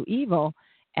them to do evil,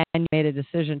 and you made a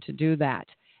decision to do that.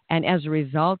 And as a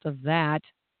result of that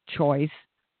choice,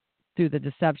 through the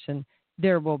deception,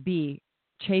 there will be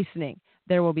chastening,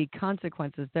 there will be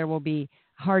consequences, there will be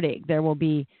heartache, there will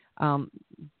be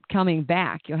coming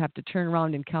back. You'll have to turn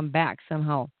around and come back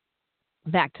somehow,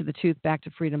 back to the truth, back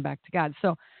to freedom, back to God.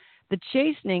 So the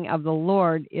chastening of the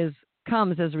Lord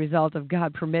comes as a result of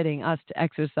God permitting us to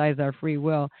exercise our free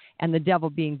will, and the devil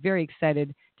being very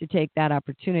excited to take that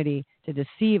opportunity to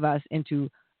deceive us into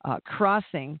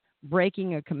crossing,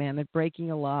 breaking a commandment,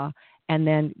 breaking a law, and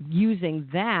then using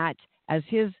that as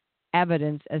his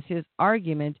evidence, as his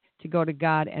argument to go to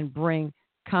God and bring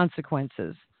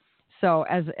consequences. So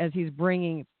as he's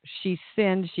bringing, she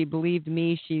sinned, she believed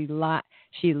me, she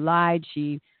lied,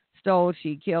 she stole,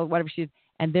 she killed, whatever she did,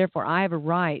 and therefore I have a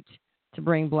right to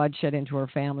bring bloodshed into her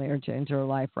family or into her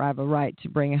life, or I have a right to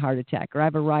bring a heart attack, or I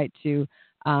have a right to,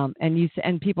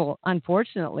 and people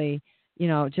unfortunately,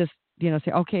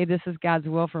 say, okay, this is God's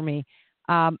will for me.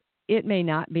 It may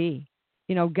not be.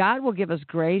 God will give us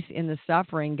grace in the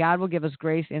suffering. God will give us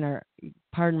grace in our,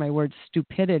 pardon my word,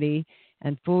 stupidity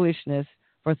and foolishness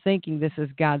for thinking this is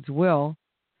God's will.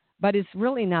 But it's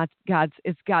really not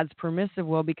it's God's permissive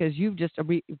will, because you've just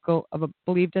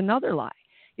believed another lie.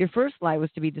 Your first lie was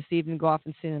to be deceived and go off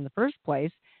and sin in the first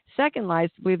place. Second lie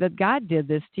is to believe that God did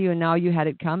this to you and now you had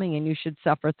it coming and you should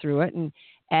suffer through it and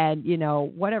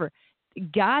whatever.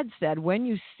 God said when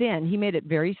you sin, he made it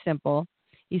very simple.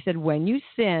 He said, when you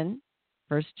sin,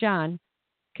 1 John,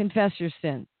 confess your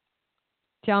sin.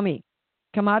 Tell me,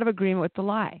 come out of agreement with the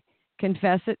lie.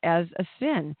 Confess it as a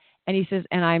sin. And he says,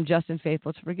 and I am just and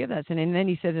faithful to forgive that sin. And then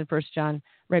he says in 1 John,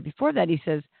 right before that, he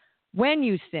says, when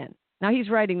you sin. Now he's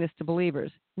writing this to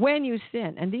believers. When you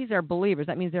sin, and these are believers,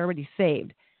 that means they're already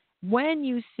saved. When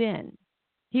you sin,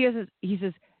 he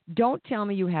says, don't tell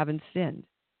me you haven't sinned.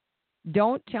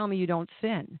 Don't tell me you don't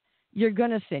sin. You're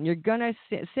going to sin. You're going to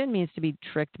sin. Sin means to be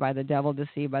tricked by the devil,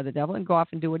 deceived by the devil, and go off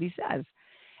and do what he says.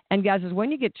 And God says,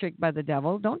 when you get tricked by the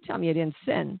devil, don't tell me you didn't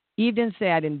sin. Eve didn't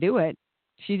say I didn't do it.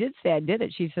 She did say I did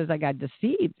it. She says I got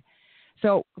deceived.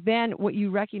 So then what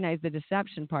you recognize the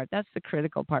deception part, that's the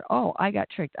critical part. Oh, I got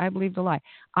tricked. I believed a lie.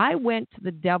 I went to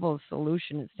the devil's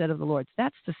solution instead of the Lord's.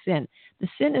 That's the sin. The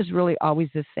sin is really always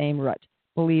the same root,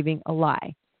 believing a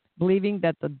lie, believing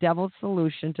that the devil's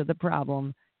solution to the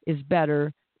problem is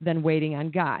better than waiting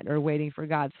on God or waiting for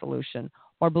God's solution,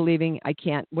 or believing I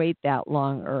can't wait that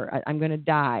long, or I'm going to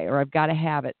die, or I've got to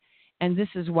have it. And this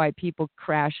is why people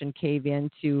crash and cave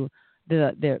into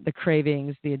the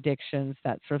cravings, the addictions,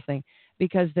 that sort of thing,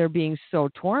 because they're being so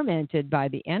tormented by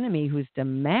the enemy who's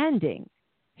demanding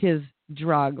his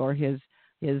drug or his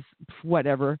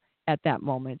whatever at that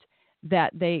moment,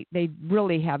 that they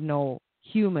really have no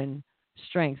human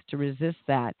strength to resist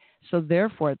that. So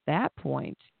therefore, at that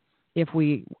point, if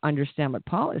we understand what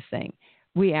Paul is saying,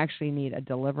 we actually need a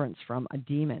deliverance from a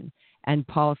demon. And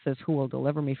Paul says, who will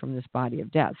deliver me from this body of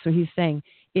death? So he's saying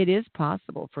it is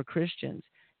possible for Christians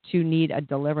to need a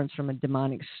deliverance from a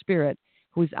demonic spirit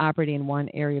who's operating in one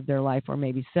area of their life, or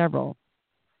maybe several,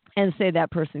 and say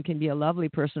that person can be a lovely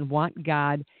person, want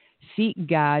God, seek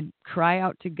God, cry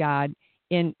out to God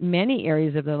in many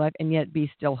areas of their life, and yet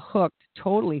be still hooked,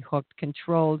 totally hooked,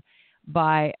 controlled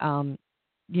by an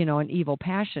evil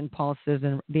passion. Paul says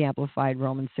in the Amplified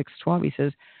Romans 6:12, he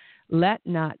says, let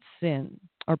not sin,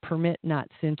 or permit not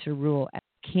sin to rule as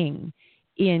king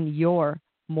in your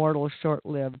mortal,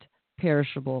 short-lived,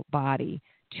 perishable body,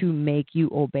 to make you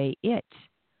obey it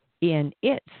in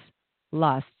its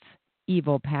lusts,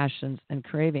 evil passions, and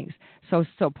cravings.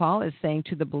 So Paul is saying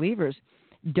to the believers,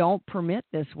 don't permit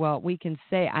this. Well, we can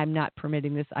say, I'm not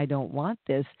permitting this, I don't want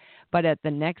this, but at the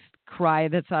next cry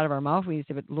that's out of our mouth, we need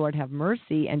to say, Lord, have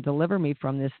mercy and deliver me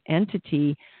from this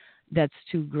entity that's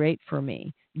too great for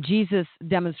me. Jesus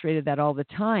demonstrated that all the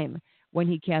time when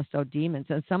he cast out demons,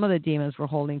 and some of the demons were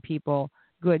holding people,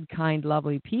 good, kind,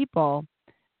 lovely people,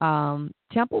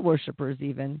 temple worshipers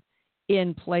even,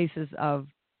 in places of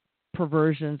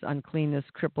perversions, uncleanness,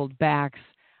 crippled backs,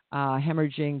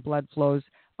 hemorrhaging, blood flows,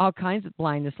 all kinds of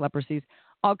blindness, leprosies,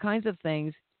 all kinds of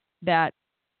things that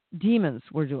demons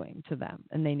were doing to them,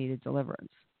 and they needed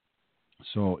deliverance.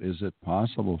 So is it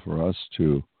possible for us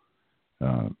to,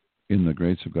 in the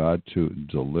grace of God, to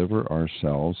deliver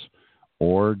ourselves,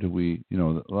 or do we, you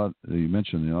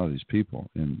mentioned a lot of these people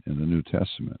in the New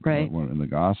Testament, right, in the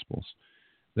Gospels,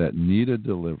 that needed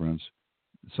deliverance.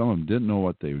 Some of them didn't know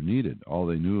what they needed. All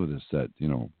they knew is that,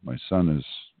 my son is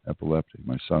epileptic.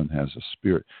 My son has a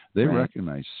spirit. They right.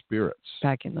 recognized spirits.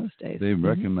 Back in those days. They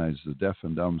recognized the deaf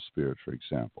and dumb spirit, for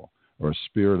example, or a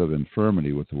spirit of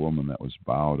infirmity with the woman that was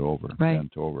bowed over, right.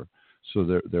 bent over.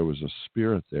 So there was a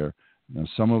spirit there. Now,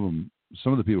 some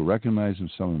of the people recognized him,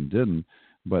 some of them didn't,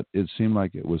 but it seemed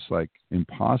like it was like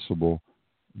impossible.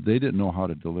 They didn't know how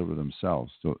to deliver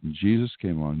themselves. So Jesus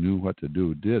came along, knew what to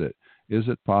do, did it. Is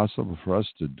it possible for us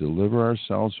to deliver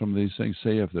ourselves from these things?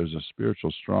 Say if there's a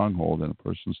spiritual stronghold in a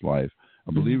person's life,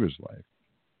 a believer's life,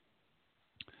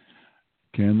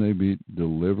 can they be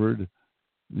delivered,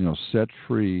 set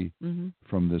free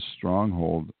from this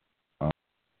stronghold,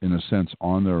 in a sense,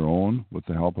 on their own with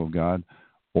the help of God?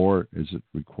 Or is it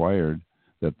required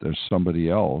that there's somebody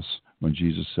else? When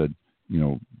Jesus said,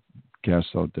 cast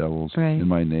out devils in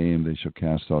my name, they shall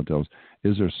cast out devils.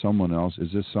 Is there someone else?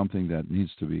 Is this something that needs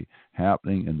to be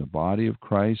happening in the body of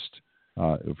Christ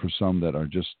for some that are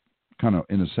just kind of,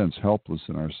 in a sense, helpless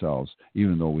in ourselves,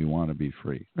 even though we want to be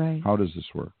free? Right. How does this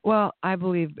work? Well, I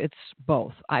believe it's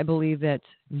both. I believe that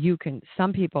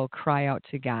some people cry out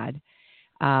to God,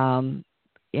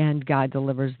 and God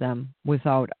delivers them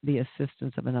without the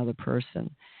assistance of another person.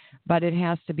 But it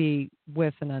has to be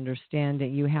with an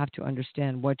understanding. You have to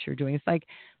understand what you're doing. It's like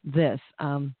this.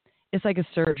 It's like a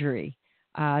surgery.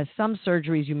 Some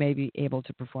surgeries you may be able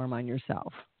to perform on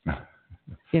yourself.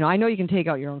 I know you can take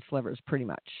out your own slivers pretty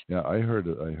much. Yeah, I heard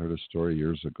a story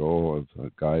years ago of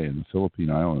a guy in the Philippine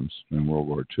Islands in World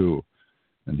War II,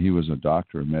 and he was a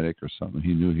doctor, a medic or something.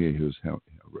 He knew his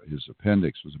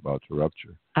appendix was about to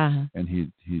rupture, and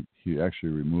he actually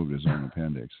removed his own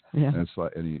appendix. Yeah. And it's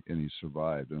like, and he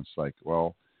survived. And it's like,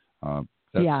 well,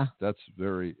 that's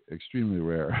very extremely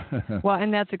rare. Well,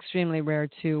 and that's extremely rare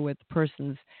too, with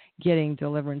persons getting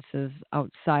deliverances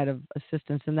outside of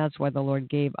assistance, and that's why the Lord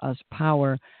gave us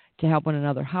power to help one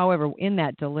another. However, in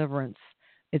that deliverance,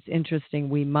 it's interesting.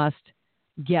 We must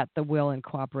get the will and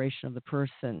cooperation of the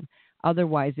person.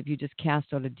 Otherwise, if you just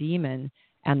cast out a demon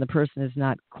and the person is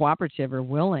not cooperative or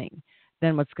willing,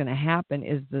 then what's going to happen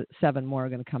is the 7 more are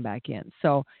going to come back in.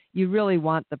 So you really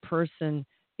want the person,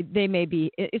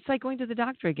 it's like going to the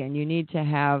doctor again. You need to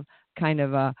have kind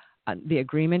of the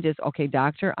agreement is, okay,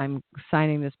 doctor, I'm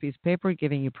signing this piece of paper,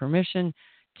 giving you permission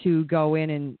to go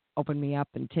in and open me up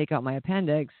and take out my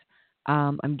appendix.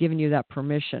 I'm giving you that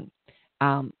permission.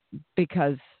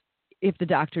 Because if the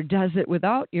doctor does it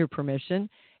without your permission,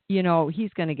 he's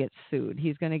going to get sued.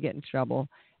 He's going to get in trouble.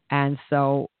 And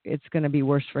so it's going to be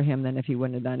worse for him than if he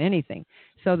wouldn't have done anything.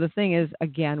 So the thing is,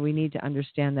 again, we need to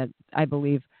understand that I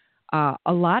believe a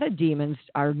lot of demons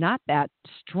are not that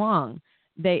strong.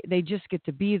 They just get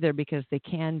to be there because they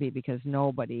can be, because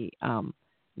nobody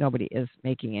is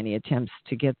making any attempts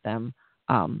to get them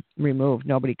removed.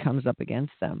 Nobody comes up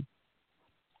against them.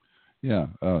 Yeah,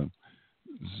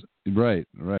 right,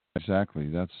 exactly.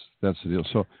 That's the deal.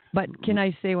 So, but can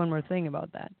I say one more thing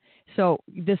about that? So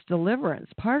this deliverance,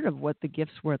 part of what the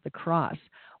gifts were at the cross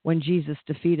when Jesus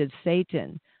defeated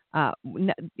Satan,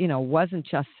 wasn't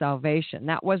just salvation.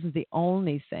 That wasn't the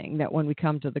only thing. That when we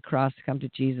come to the cross, come to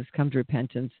Jesus, come to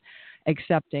repentance,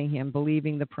 accepting Him,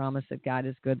 believing the promise that God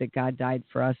is good, that God died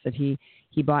for us, that He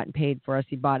bought and paid for us,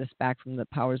 He bought us back from the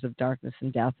powers of darkness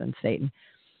and death and Satan.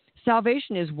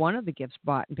 Salvation is one of the gifts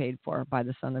bought and paid for by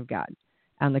the Son of God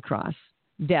on the cross.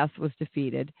 Death was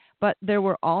defeated, but there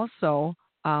were also,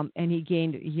 and He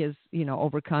gained His,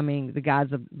 overcoming the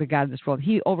god of this world.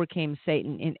 He overcame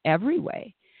Satan in every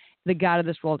way. The god of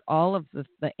this world, all of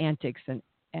the antics and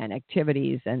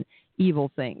activities and evil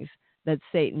things that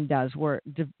Satan does were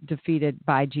defeated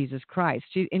by Jesus Christ.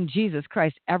 In Jesus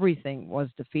Christ, everything was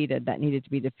defeated that needed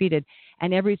to be defeated,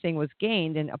 and everything was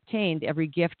gained and obtained, every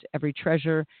gift, every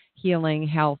treasure, healing,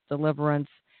 health, deliverance,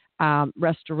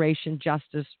 restoration,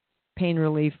 justice, pain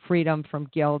relief, freedom from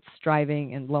guilt,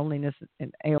 striving, and loneliness,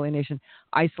 and alienation,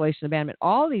 isolation, abandonment.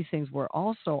 All these things were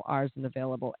also ours and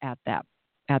available at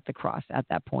the cross, at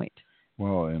that point.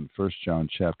 Well, in 1 John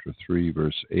chapter 3,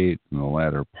 verse 8, in the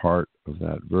latter part of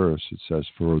that verse, it says,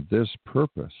 "For this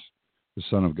purpose the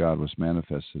Son of God was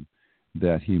manifested,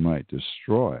 that He might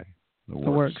destroy the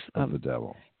works of the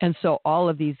devil." And so all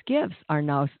of these gifts are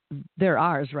now, they're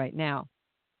ours right now.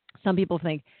 Some people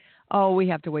think, oh, we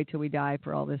have to wait till we die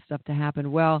for all this stuff to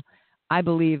happen. Well, I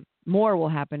believe more will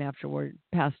happen after we're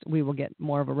past. We will get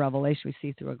more of a revelation. We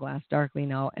see through a glass darkly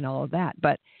now and all of that.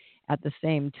 But at the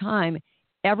same time,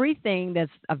 everything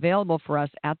that's available for us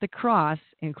at the cross,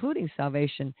 including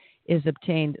salvation, is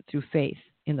obtained through faith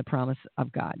in the promise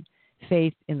of God.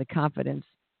 Faith in the confidence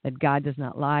that God does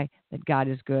not lie, that God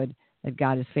is good, that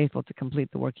God is faithful to complete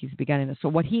the work He's begun in us. So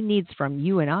what He needs from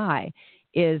you and I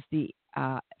is the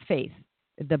faith,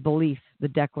 the belief, the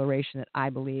declaration that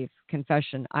I believe,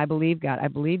 confession. I believe, God. I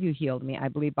believe You healed me. I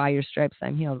believe by Your stripes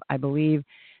I'm healed. I believe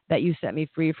that You set me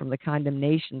free from the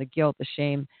condemnation, the guilt, the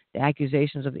shame, the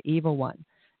accusations of the evil one.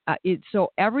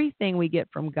 So everything we get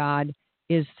from God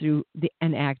is through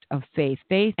an act of faith.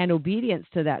 Faith and obedience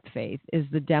to that faith is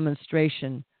the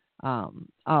demonstration.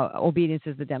 Obedience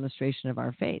is the demonstration of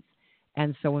our faith.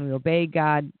 And so when we obey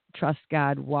God, trust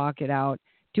God, walk it out,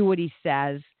 do what He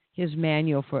says, His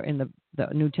manual for in the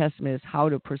New Testament is how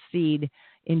to proceed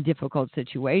in difficult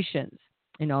situations.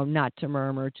 Not to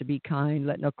murmur, to be kind,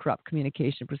 let no corrupt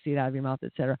communication proceed out of your mouth,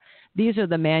 etc. These are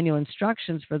the manual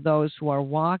instructions for those who are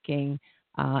walking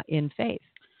in faith.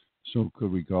 So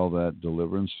could we call that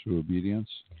deliverance through obedience?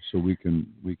 So we can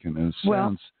in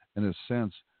a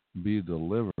sense be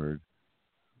delivered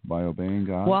by obeying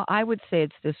God? Well, I would say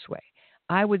it's this way.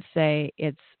 I would say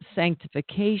it's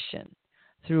sanctification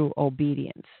through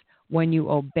obedience. When you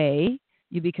obey,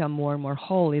 you become more and more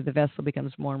holy. The vessel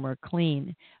becomes more and more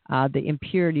clean. The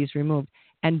impurity is removed.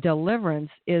 And deliverance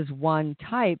is one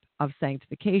type of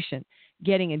sanctification.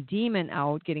 Getting a demon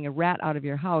out, getting a rat out of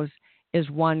your house is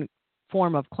one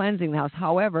form of cleansing the house.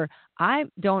 However, I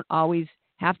don't always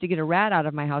have to get a rat out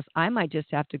of my house. I might just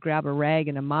have to grab a rag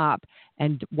and a mop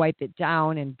and wipe it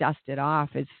down and dust it off.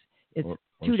 It's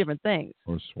two different things.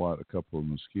 Or swat a couple of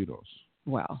mosquitoes.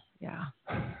 Well, yeah.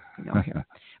 Here.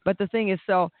 But the thing is,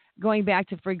 so going back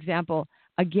to, for example,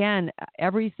 again,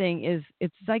 everything is,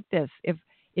 it's like this.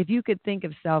 If you could think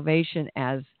of salvation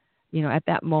as, at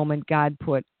that moment, God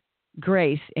put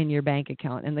grace in your bank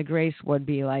account, and the grace would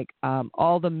be like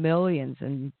all the millions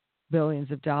and billions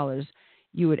of dollars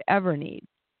you would ever need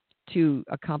to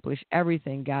accomplish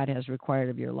everything God has required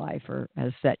of your life or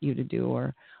has set you to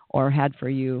do or had for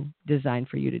you, designed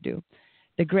for you to do.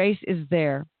 The grace is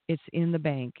there. It's in the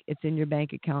bank. It's in your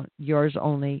bank account. Yours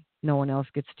only. No one else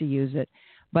gets to use it.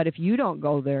 But if you don't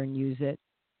go there and use it,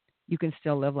 you can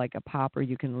still live like a pauper.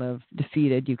 You can live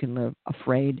defeated. You can live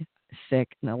afraid, sick,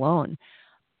 and alone.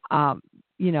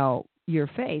 Your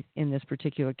faith in this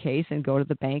particular case, and go to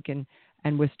the bank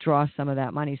and withdraw some of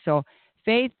that money. So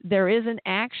faith, there is an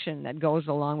action that goes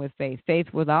along with faith. Faith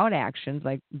without actions,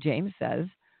 like James says,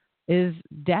 is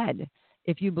dead.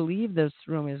 If you believe this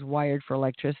room is wired for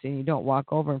electricity and you don't walk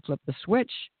over and flip the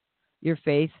switch, your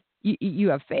faith You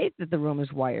have faith that the room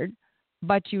is wired,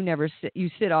 but you never sit. You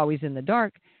sit always in the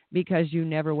dark because you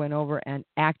never went over and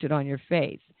acted on your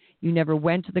faith. You never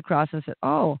went to the cross and said,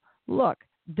 "Oh, look,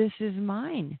 this is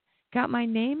mine. Got my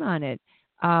name on it.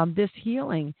 This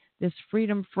healing, this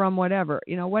freedom from whatever,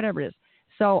 whatever it is."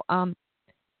 So,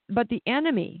 but the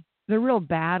enemy, the real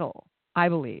battle, I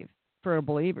believe, for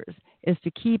believers is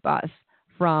to keep us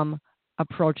from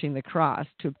approaching the cross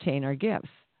to obtain our gifts.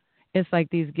 It's like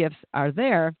these gifts are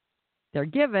there. They're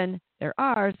given. They're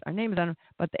ours. Our name is on them.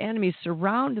 But the enemy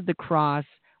surrounded the cross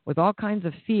with all kinds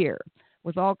of fear,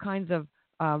 with all kinds of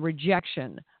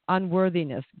rejection,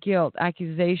 unworthiness, guilt,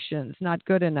 accusations, not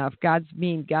good enough, God's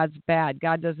mean, God's bad,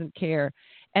 God doesn't care.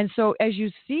 And so as you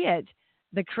see it,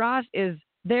 the cross is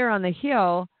there on the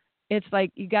hill. It's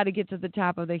like you got to get to the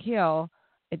top of the hill.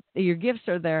 Your gifts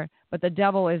are there, but the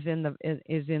devil is in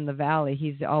the valley.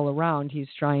 He's all around. He's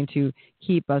trying to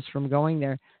keep us from going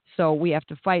there. So we have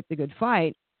to fight the good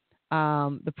fight.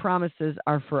 The promises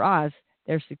are for us.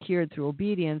 They're secured through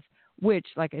obedience, which,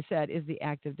 like I said, is the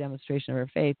active demonstration of our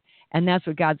faith. And that's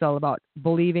what God's all about,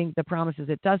 believing the promises.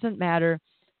 It doesn't matter,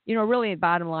 really,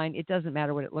 bottom line, it doesn't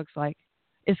matter what it looks like.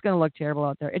 It's going to look terrible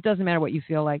out there. It doesn't matter what you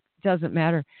feel like. It doesn't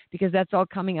matter, because that's all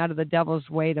coming out of the devil's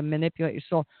way to manipulate your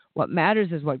soul. What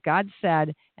matters is what God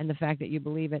said and the fact that you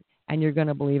believe it, and you're going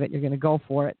to believe it. You're going to go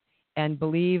for it and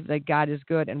believe that God is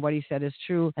good and what he said is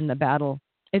true. And the battle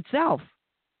itself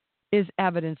is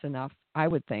evidence enough, I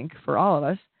would think, for all of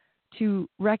us to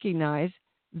recognize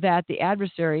that the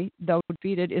adversary, though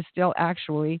defeated, is still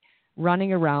actually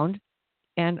running around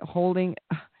and holding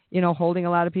a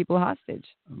lot of people hostage.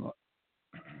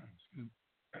 Excuse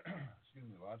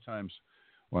me. A lot of times,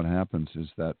 what happens is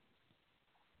that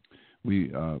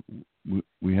we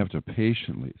have to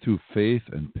patiently, through faith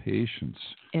and patience,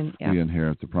 we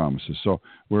inherit the promises. So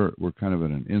we're kind of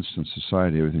in an instant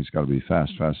society. Everything's got to be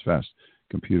fast, fast, fast.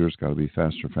 Computers got to be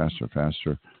faster, faster,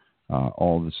 faster.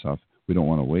 All this stuff. We don't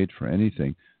want to wait for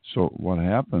anything. So what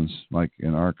happens, like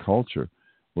in our culture,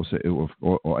 we'll say,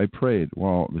 I prayed.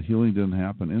 Well, the healing didn't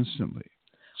happen instantly.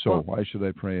 So why should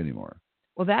I pray anymore?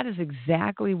 Well, that is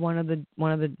exactly one of the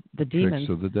demons. Tricks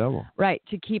of the devil. Right,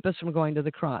 to keep us from going to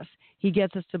the cross. He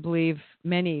gets us to believe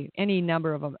any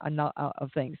number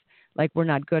of things, like we're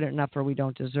not good enough, or we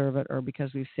don't deserve it, or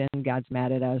because we've sinned, God's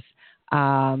mad at us,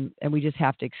 and we just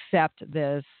have to accept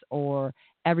this, or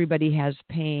everybody has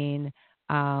pain.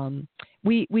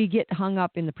 We get hung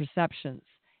up in the perceptions,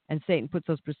 and Satan puts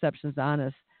those perceptions on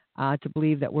us to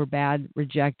believe that we're bad,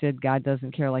 rejected, God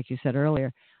doesn't care, like you said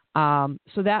earlier.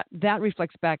 So that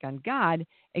reflects back on God,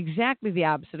 exactly the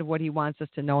opposite of what he wants us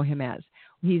to know him as.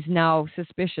 He's now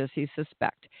suspicious. He's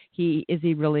suspect. Is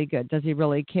he really good? Does he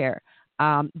really care?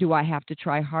 Do I have to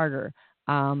try harder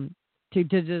to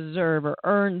deserve or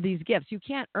earn these gifts? You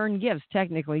can't earn gifts,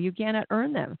 technically. You cannot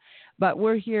earn them. But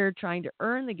we're here trying to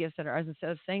earn the gifts that are ours,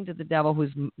 instead of saying to the devil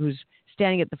who's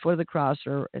standing at the foot of the cross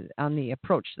or on the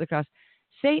approach to the cross,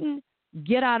 Satan,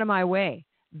 get out of my way.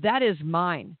 That is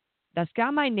mine. That's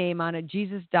got my name on it.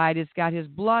 Jesus died. It's got his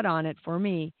blood on it for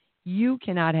me. You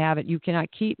cannot have it. You cannot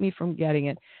keep me from getting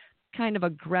it. Kind of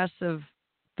aggressive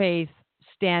faith,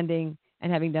 standing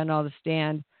and having done all the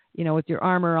stand, with your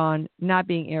armor on, not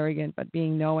being arrogant, but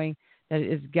being knowing that it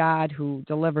is God who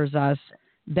delivers us,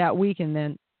 that we can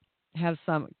then have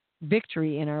some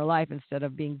victory in our life instead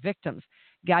of being victims.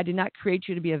 God did not create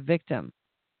you to be a victim,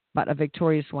 but a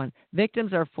victorious one.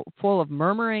 Victims are full of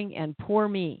murmuring and poor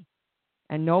me,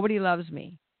 and nobody loves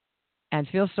me, and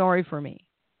feel sorry for me.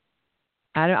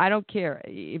 I don't care.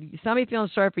 If somebody feeling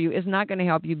sorry for you is not going to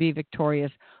help you be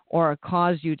victorious or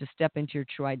cause you to step into your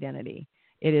true identity.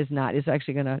 It is not. It's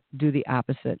actually going to do the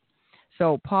opposite.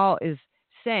 So Paul is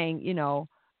saying,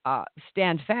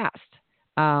 stand fast,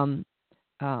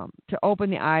 to open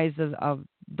the eyes of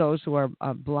those who are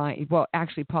blind. Well,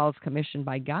 actually, Paul's commissioned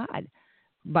by God,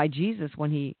 by Jesus,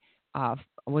 when he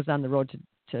was on the road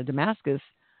to Damascus.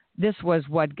 This was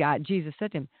what Jesus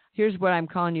said to him. Here's what I'm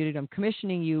calling you to do. I'm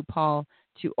commissioning you, Paul,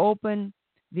 to open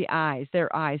their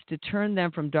eyes, to turn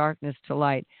them from darkness to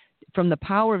light, from the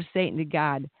power of Satan to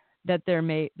God, that they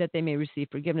may receive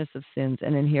forgiveness of sins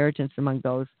and inheritance among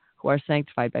those who are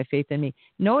sanctified by faith in me.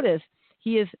 Notice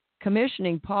he is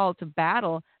commissioning Paul to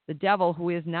battle the devil, who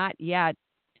is not yet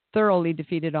thoroughly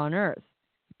defeated on earth.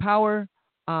 Power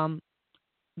to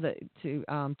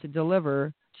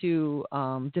deliver, to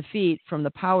defeat from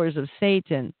the powers of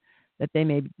Satan, that they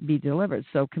may be delivered.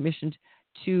 So commissioned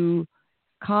to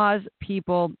cause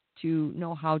people to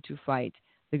know how to fight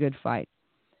the good fight.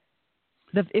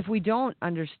 If we don't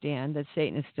understand that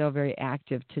Satan is still very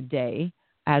active today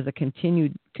as a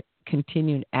continued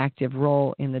active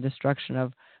role in the destruction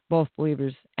of both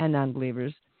believers and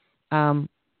non-believers,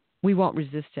 we won't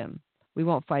resist him. We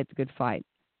won't fight the good fight.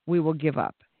 We will give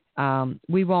up.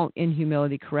 We won't, in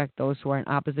humility, correct those who are in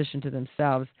opposition to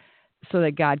themselves so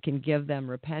that God can give them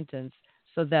repentance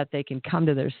so that they can come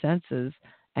to their senses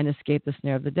and escape the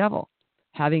snare of the devil,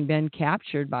 having been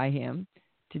captured by him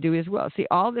to do his will. See,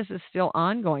 all this is still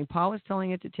ongoing. Paul was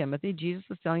telling it to Timothy. Jesus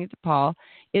was telling it to Paul.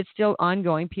 It's still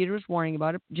ongoing. Peter was warning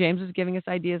about it. James was giving us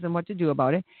ideas on what to do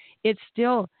about it. It's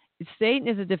still, Satan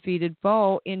is a defeated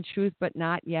foe in truth, but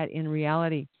not yet in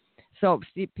reality. So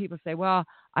people say, well,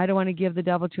 I don't want to give the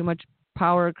devil too much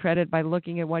power or credit by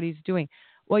looking at what he's doing.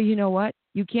 Well, you know what?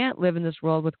 You can't live in this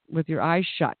world with your eyes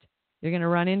shut. You're going to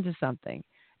run into something.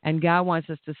 And God wants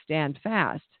us to stand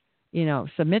fast,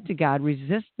 submit to God,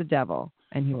 resist the devil,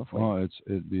 and he will flee. Well,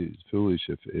 it'd be foolish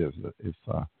if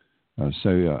say,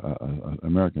 an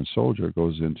American soldier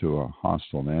goes into a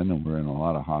hostile land, and we're in a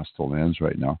lot of hostile lands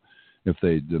right now. If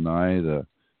they deny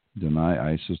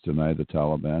ISIS, deny the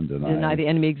Taliban, deny the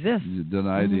enemy exists,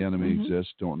 deny the enemy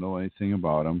exists, don't know anything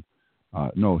about him.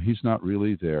 No, he's not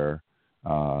really there.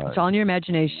 It's all in your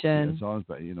imagination. It's all,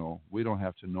 we don't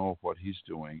have to know what he's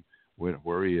doing,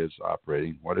 where he is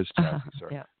operating, what his tactics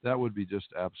are. Yeah. That would be just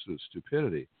absolute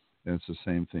stupidity. And it's the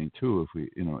same thing too if we,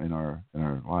 in our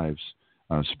lives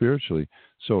spiritually.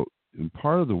 So,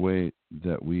 part of the way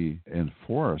that we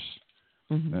enforce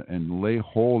and lay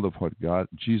hold of what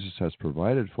Jesus has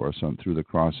provided for us through the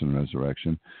cross and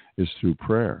resurrection is through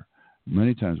prayer.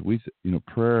 Many times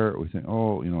prayer, we think,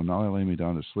 now I lay me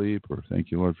down to sleep, or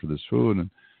thank you, Lord, for this food,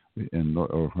 and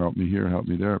or help me here, help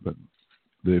me there. But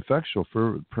the effectual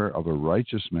fervent prayer of a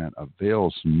righteous man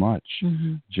avails much,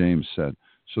 James said.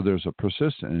 So there's a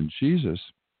persistent, and Jesus,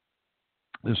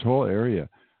 this whole area,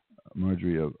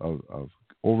 Marjorie, of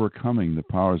overcoming the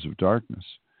powers of darkness,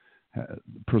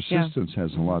 persistence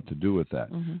has a lot to do with that.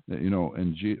 And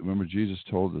remember Jesus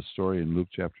told the story in Luke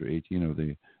chapter 18 of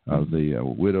the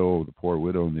widow, the poor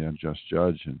widow, and the unjust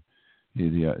judge, and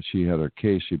she had her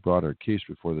case. She brought her case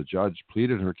before the judge,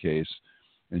 pleaded her case,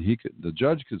 and the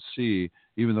judge could see,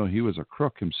 even though he was a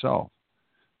crook himself,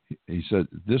 he said,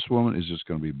 this woman is just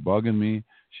going to be bugging me.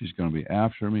 She's going to be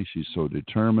after me. She's so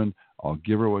determined. I'll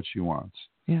give her what she wants.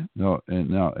 Yeah. No,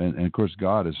 and of course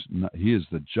God is not, he is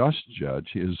the just judge.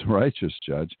 He is the righteous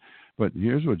judge. But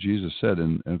here's what Jesus said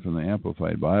and from the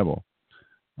Amplified Bible,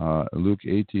 Luke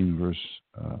 18 verse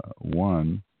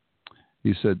 1.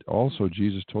 He said, also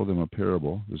Jesus told them a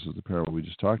parable. This is the parable we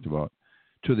just talked about,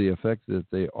 to the effect that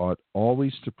they ought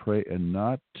always to pray and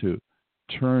not to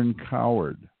turn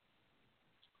coward,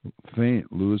 faint,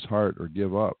 lose heart, or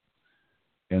give up.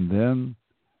 And then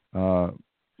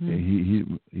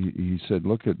he said,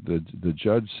 look, at the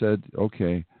judge said,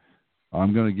 okay,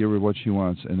 I'm going to give her what she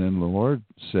wants. And then the Lord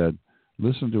said,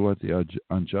 listen to what the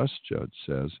unjust judge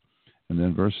says. And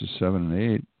then verses 7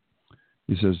 and 8,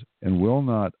 he says, and will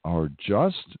not our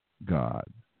just God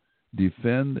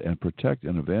defend and protect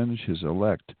and avenge his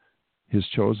elect, his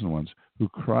chosen ones, who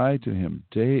cry to him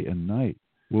day and night?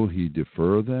 Will he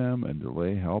defer them and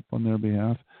delay help on their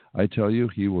behalf? I tell you,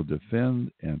 he will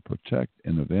defend and protect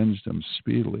and avenge them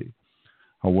speedily.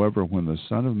 However, when the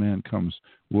Son of Man comes,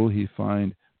 will he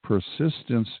find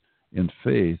persistence in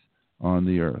faith on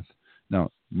the earth?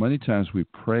 Now, many times we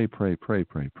pray.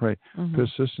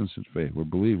 Persistence in faith. We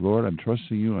believe, Lord, I'm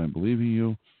trusting you, I'm believing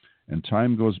you, and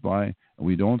time goes by, and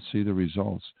we don't see the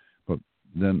results. But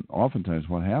then oftentimes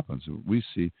what happens, we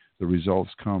see the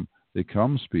results come. They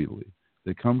come speedily.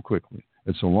 They come quickly.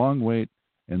 It's a long wait,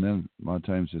 and then a lot of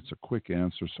times it's a quick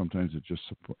answer. Sometimes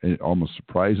it almost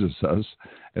surprises us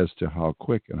as to how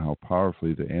quick and how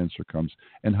powerfully the answer comes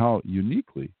and how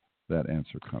uniquely that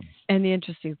answer comes. And the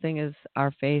interesting thing is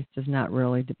our faith does not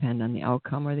really depend on the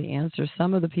outcome or the answer.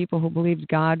 Some of the people who believed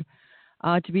God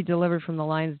to be delivered from the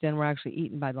lion's den were actually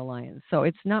eaten by the lions. So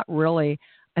it's not really,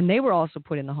 and they were also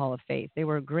put in the hall of faith. They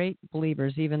were great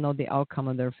believers, even though the outcome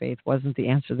of their faith wasn't the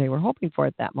answer they were hoping for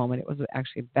at that moment. It was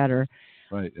actually better.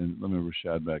 Right, and remember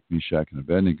Shadrach, Meshach, and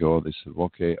Abednego, they said,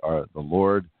 okay, the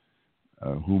Lord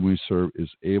whom we serve is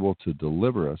able to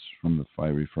deliver us from the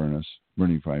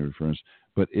burning fiery furnace,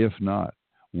 but if not,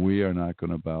 we are not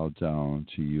going to bow down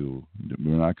to you.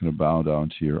 We're not going to bow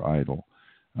down to your idol.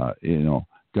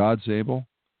 God's able.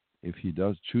 If he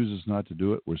chooses not to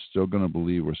do it, we're still going to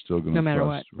believe. We're still going to trust. No matter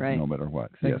what, right? No matter what.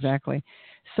 Exactly. Yes.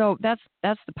 So that's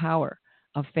the power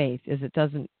of faith, is it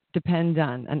doesn't depend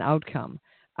on an outcome.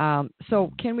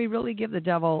 So can we really give the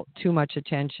devil too much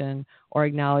attention or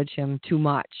acknowledge him too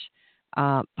much?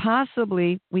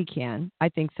 Possibly we can. I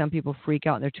think some people freak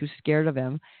out and they're too scared of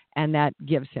him, and that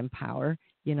gives him power.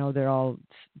 They're all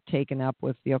taken up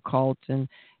with the occult and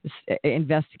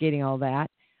investigating all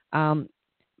that.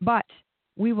 But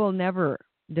we will never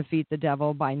defeat the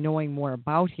devil by knowing more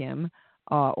about him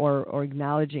or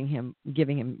acknowledging him,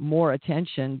 giving him more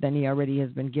attention than he already has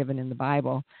been given in the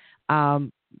Bible.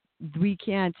 We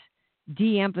can't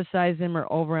de-emphasize him or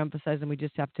overemphasize him. We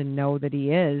just have to know that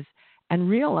he is and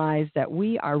realize that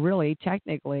we are really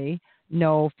technically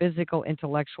no physical,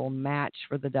 intellectual match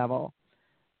for the devil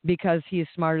because he is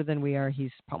smarter than we are.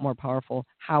 He's more powerful.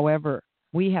 However,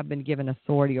 we have been given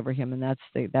authority over him, and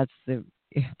that's the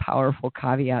powerful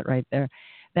caveat right there,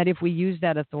 that if we use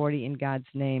that authority in God's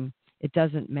name, it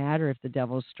doesn't matter if the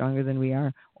devil is stronger than we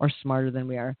are or smarter than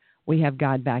we are. We have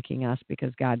God backing us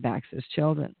because God backs his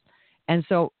children. And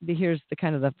so here's the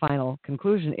kind of the final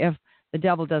conclusion. If the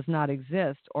devil does not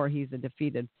exist or he's a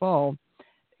defeated foe,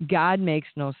 God makes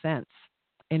no sense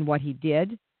in what he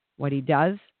did, what he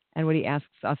does, and what he asks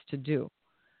us to do.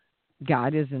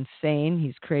 God is insane.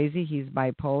 He's crazy. He's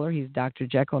bipolar. He's Dr.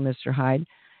 Jekyll, Mr. Hyde.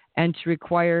 And to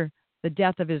require the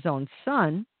death of his own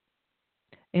son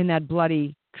in that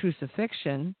bloody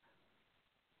crucifixion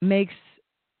makes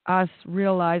us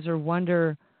realize or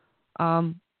wonder,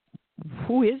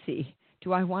 who is he?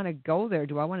 Do I want to go there?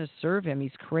 Do I want to serve him?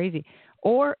 He's crazy.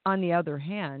 Or, on the other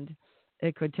hand,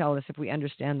 it could tell us, if we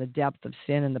understand the depth of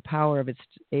sin and the power of its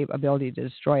ability to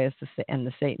destroy us and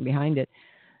the Satan behind it,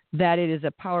 that it is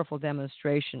a powerful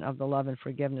demonstration of the love and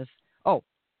forgiveness, of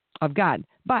God.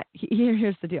 But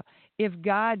here's the deal. If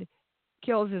God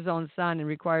kills his own son and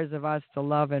requires of us to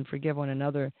love and forgive one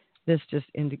another, this just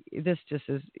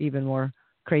is even more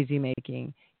crazy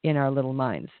making in our little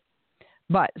minds.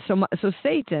 But so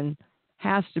Satan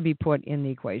has to be put in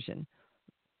the equation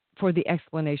for the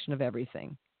explanation of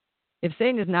everything. If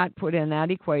Satan is not put in that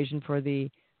equation for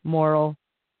the moral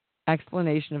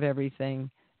explanation of everything,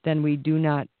 then we do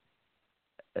not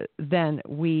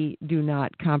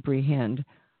comprehend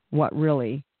what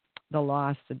really the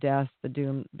loss, the death, the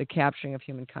doom, the capturing of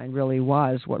humankind really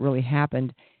was, what really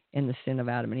happened in the sin of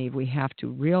Adam and Eve. We have to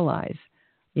realize,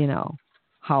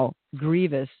 how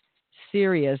grievous,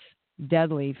 serious,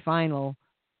 deadly, final,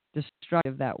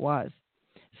 destructive that was.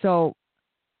 So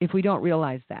if we don't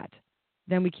realize that,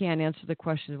 then we can't answer the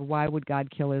question of why would God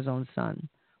kill his own son?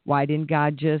 Why didn't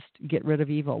God just get rid of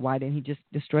evil? Why didn't he just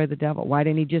destroy the devil? Why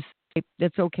didn't he just say,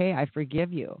 it's okay, I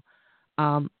forgive you?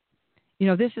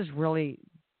 This is really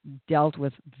dealt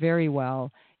with very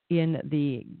well in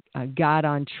the God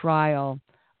on Trial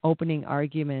opening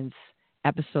arguments,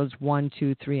 episodes 1,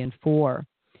 2, 3, and 4.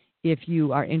 If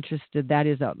you are interested, that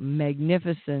is a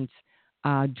magnificent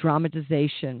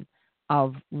dramatization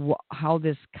of how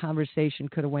this conversation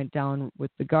could have went down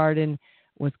with the garden,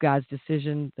 with God's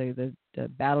decision, the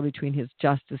battle between his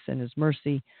justice and his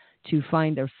mercy to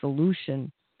find a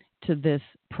solution to this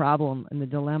problem and the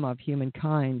dilemma of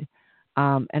humankind.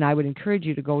 And I would encourage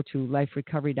you to go to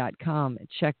liferecovery.com and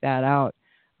check that out.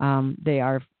 They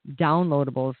are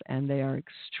downloadables, and they are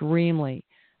extremely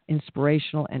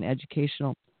inspirational and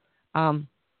educational. Yes,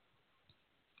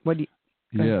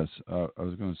 I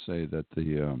was going to say that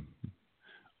the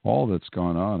all that's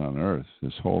gone on Earth,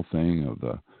 this whole thing of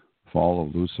the fall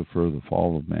of Lucifer, the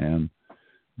fall of man,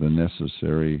 the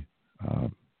necessary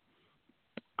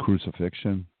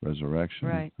crucifixion, resurrection,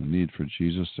 right, the need for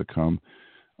Jesus to come,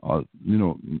 us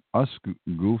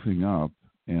goofing up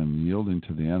and yielding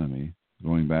to the enemy,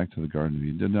 going back to the Garden of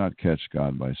Eden, did not catch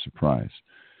God by surprise.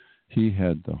 He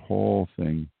had the whole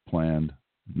thing planned,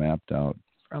 mapped out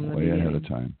from the way beginning. ahead of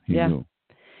time. He knew.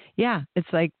 Yeah, it's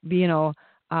like,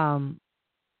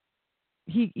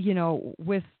 he,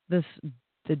 with the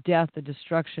death, the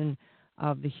destruction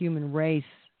of the human race,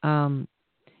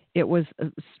 it was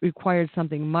required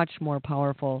something much more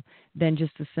powerful than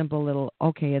just a simple little,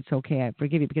 okay, it's okay, I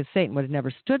forgive you, because Satan would have never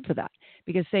stood for that,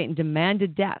 because Satan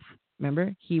demanded death.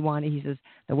 Remember, he says,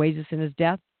 the wages of sin is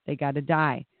death, they got to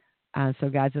die. So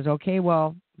God says, okay,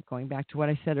 well, going back to what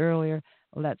I said earlier,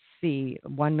 let's see,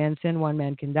 one man sin, one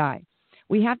man can die.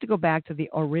 We have to go back to the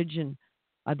origin,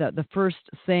 the first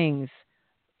things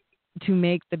to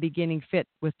make the beginning fit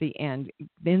with the end.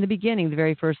 In the beginning, the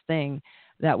very first thing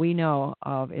that we know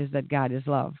of is that God is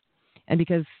love. And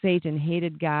because Satan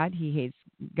hated God, he hates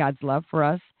God's love for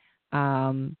us.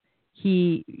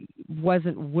 He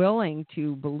wasn't willing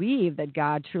to believe that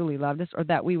God truly loved us or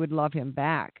that we would love him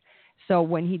back. So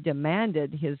when he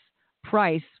demanded his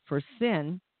price for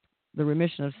sin, the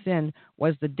remission of sin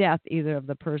was the death either of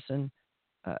the persons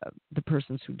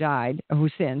who died, or who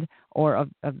sinned, or of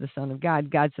the Son of God.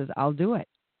 God says, I'll do it.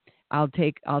 I'll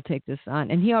take this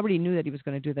on. And he already knew that he was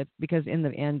going to do that, because in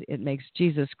the end it makes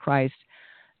Jesus Christ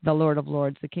the Lord of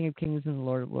Lords, the King of Kings and the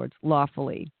Lord of Lords,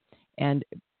 lawfully and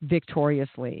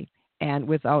victoriously and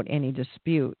without any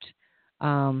dispute.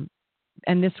 And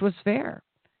this was fair.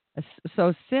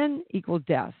 So sin equals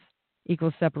death,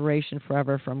 equals separation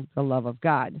forever from the love of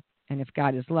God. And if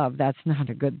God is love, that's not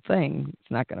a good thing.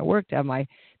 It's not going to work to have my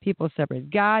people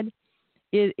separated. God,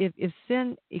 if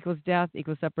sin equals death,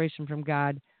 equals separation from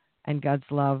God and God's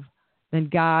love, then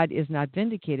God is not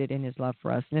vindicated in his love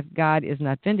for us. And if God is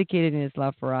not vindicated in his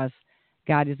love for us,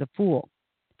 God is a fool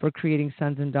for creating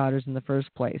sons and daughters in the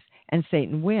first place. And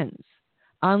Satan wins,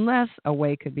 unless a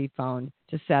way could be found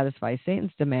to satisfy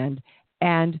Satan's demand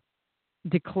and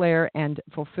declare and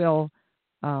fulfill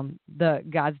the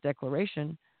God's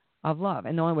declaration of love.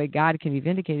 And the only way God can be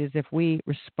vindicated is if we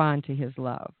respond to his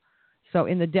love. So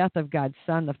in the death of God's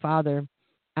son, the Father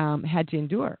had to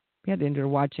endure. He had to endure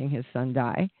watching his son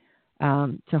die,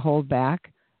 to hold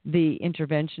back the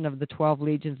intervention of the 12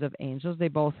 legions of angels. They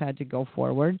both had to go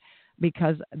forward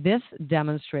because this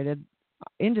demonstrated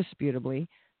indisputably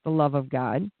the love of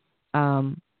God.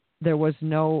 There was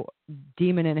no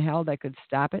demon in hell that could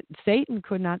stop it. Satan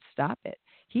could not stop it.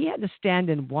 He had to stand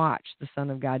and watch the Son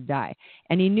of God die.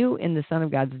 And he knew in the Son of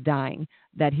God's dying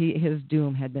that his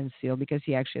doom had been sealed, because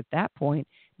he actually at that point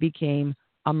became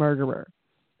a murderer.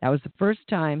 That was the first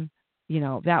time,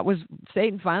 that was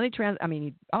Satan finally,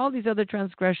 all these other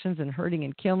transgressions and hurting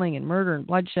and killing and murder and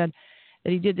bloodshed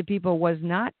that he did to people was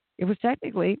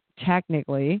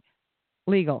technically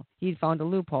legal. He found a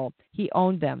loophole. He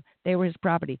owned them. They were his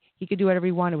property. He could do whatever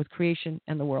he wanted with creation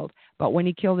and the world. But when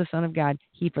he killed the Son of God,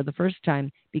 he, for the first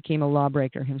time, became a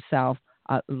lawbreaker himself.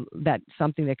 That's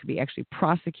something that could be actually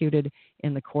prosecuted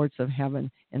in the courts of heaven,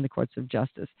 in the courts of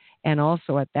justice. And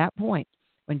also at that point,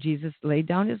 when Jesus laid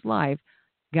down his life,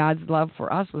 God's love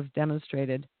for us was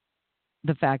demonstrated,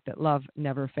 the fact that love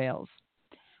never fails.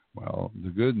 Well,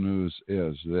 the good news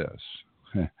is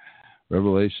this.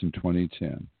 Revelation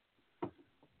 20:10.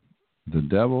 The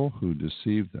devil who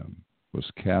deceived them was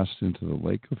cast into the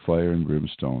lake of fire and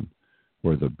brimstone,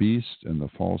 where the beast and the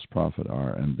false prophet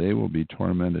are, and they will be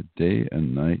tormented day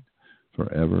and night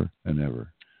forever and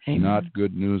ever. Amen. Not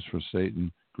good news for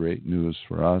Satan, great news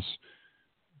for us.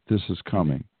 This is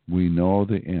coming. We know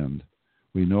the end.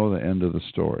 We know the end of the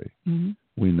story. Mm-hmm.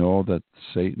 We know that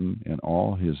Satan and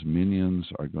all his minions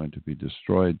are going to be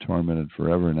destroyed, tormented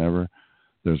forever and ever.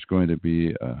 There's going to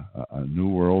be a new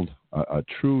world, a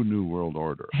true new world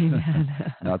order,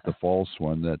 not the false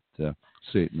one that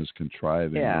Satan is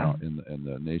contriving in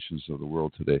the nations of the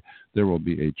world today. There will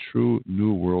be a true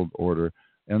new world order,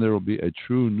 and there will be a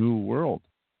true new world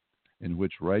in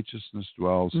which righteousness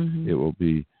dwells. Mm-hmm. It will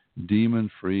be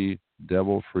demon-free,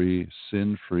 devil-free,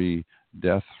 sin-free,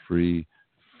 death-free,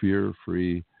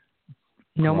 fear-free,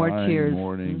 no more tears,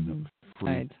 mourning, free.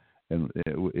 Right. And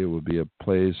it would be a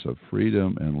place of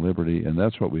freedom and liberty, and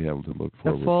that's what we have to look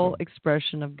forward to. The full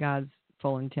expression of God's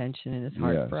full intention in his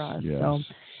heart for us. Yes. So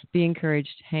be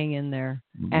encouraged, hang in there,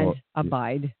 and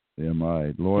abide.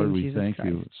 Lord, we thank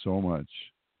you so much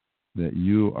that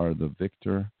you are the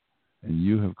victor, and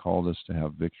you have called us to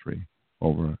have victory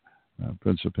over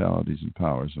principalities and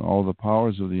powers. And all the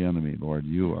powers of the enemy, Lord,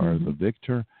 you are the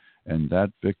victor, and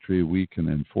that victory we can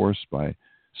enforce by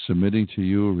submitting to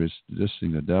you,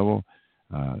 resisting the devil,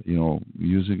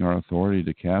 using our authority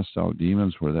to cast out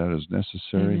demons where that is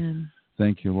necessary. Amen.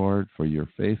 Thank you, Lord, for your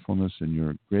faithfulness and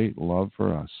your great love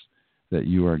for us, that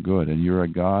you are good, and you're a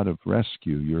God of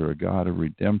rescue. You're a God of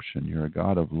redemption. You're a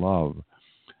God of love,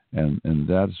 and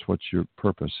that's what your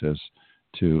purpose is,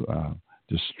 to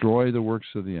destroy the works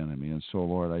of the enemy. And so,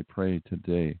 Lord, I pray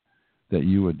today that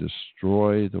you would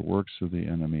destroy the works of the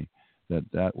enemy,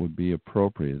 that would be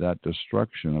appropriate, that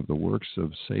destruction of the works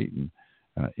of Satan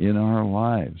in our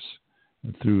lives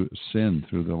through sin,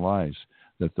 through the lies,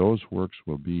 that those works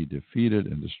will be defeated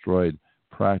and destroyed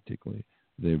practically.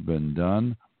 They've been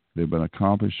done, they've been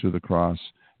accomplished through the cross,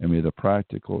 and may the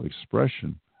practical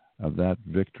expression of that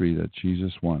victory that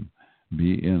Jesus won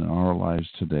be in our lives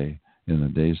today, in the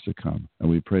days to come. And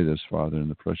we pray this, Father, in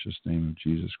the precious name of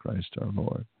Jesus Christ our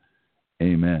Lord.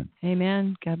 Amen.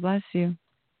 Amen. God bless you.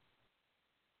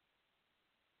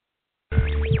 I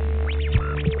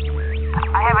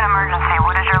have an emergency.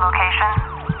 What is your location?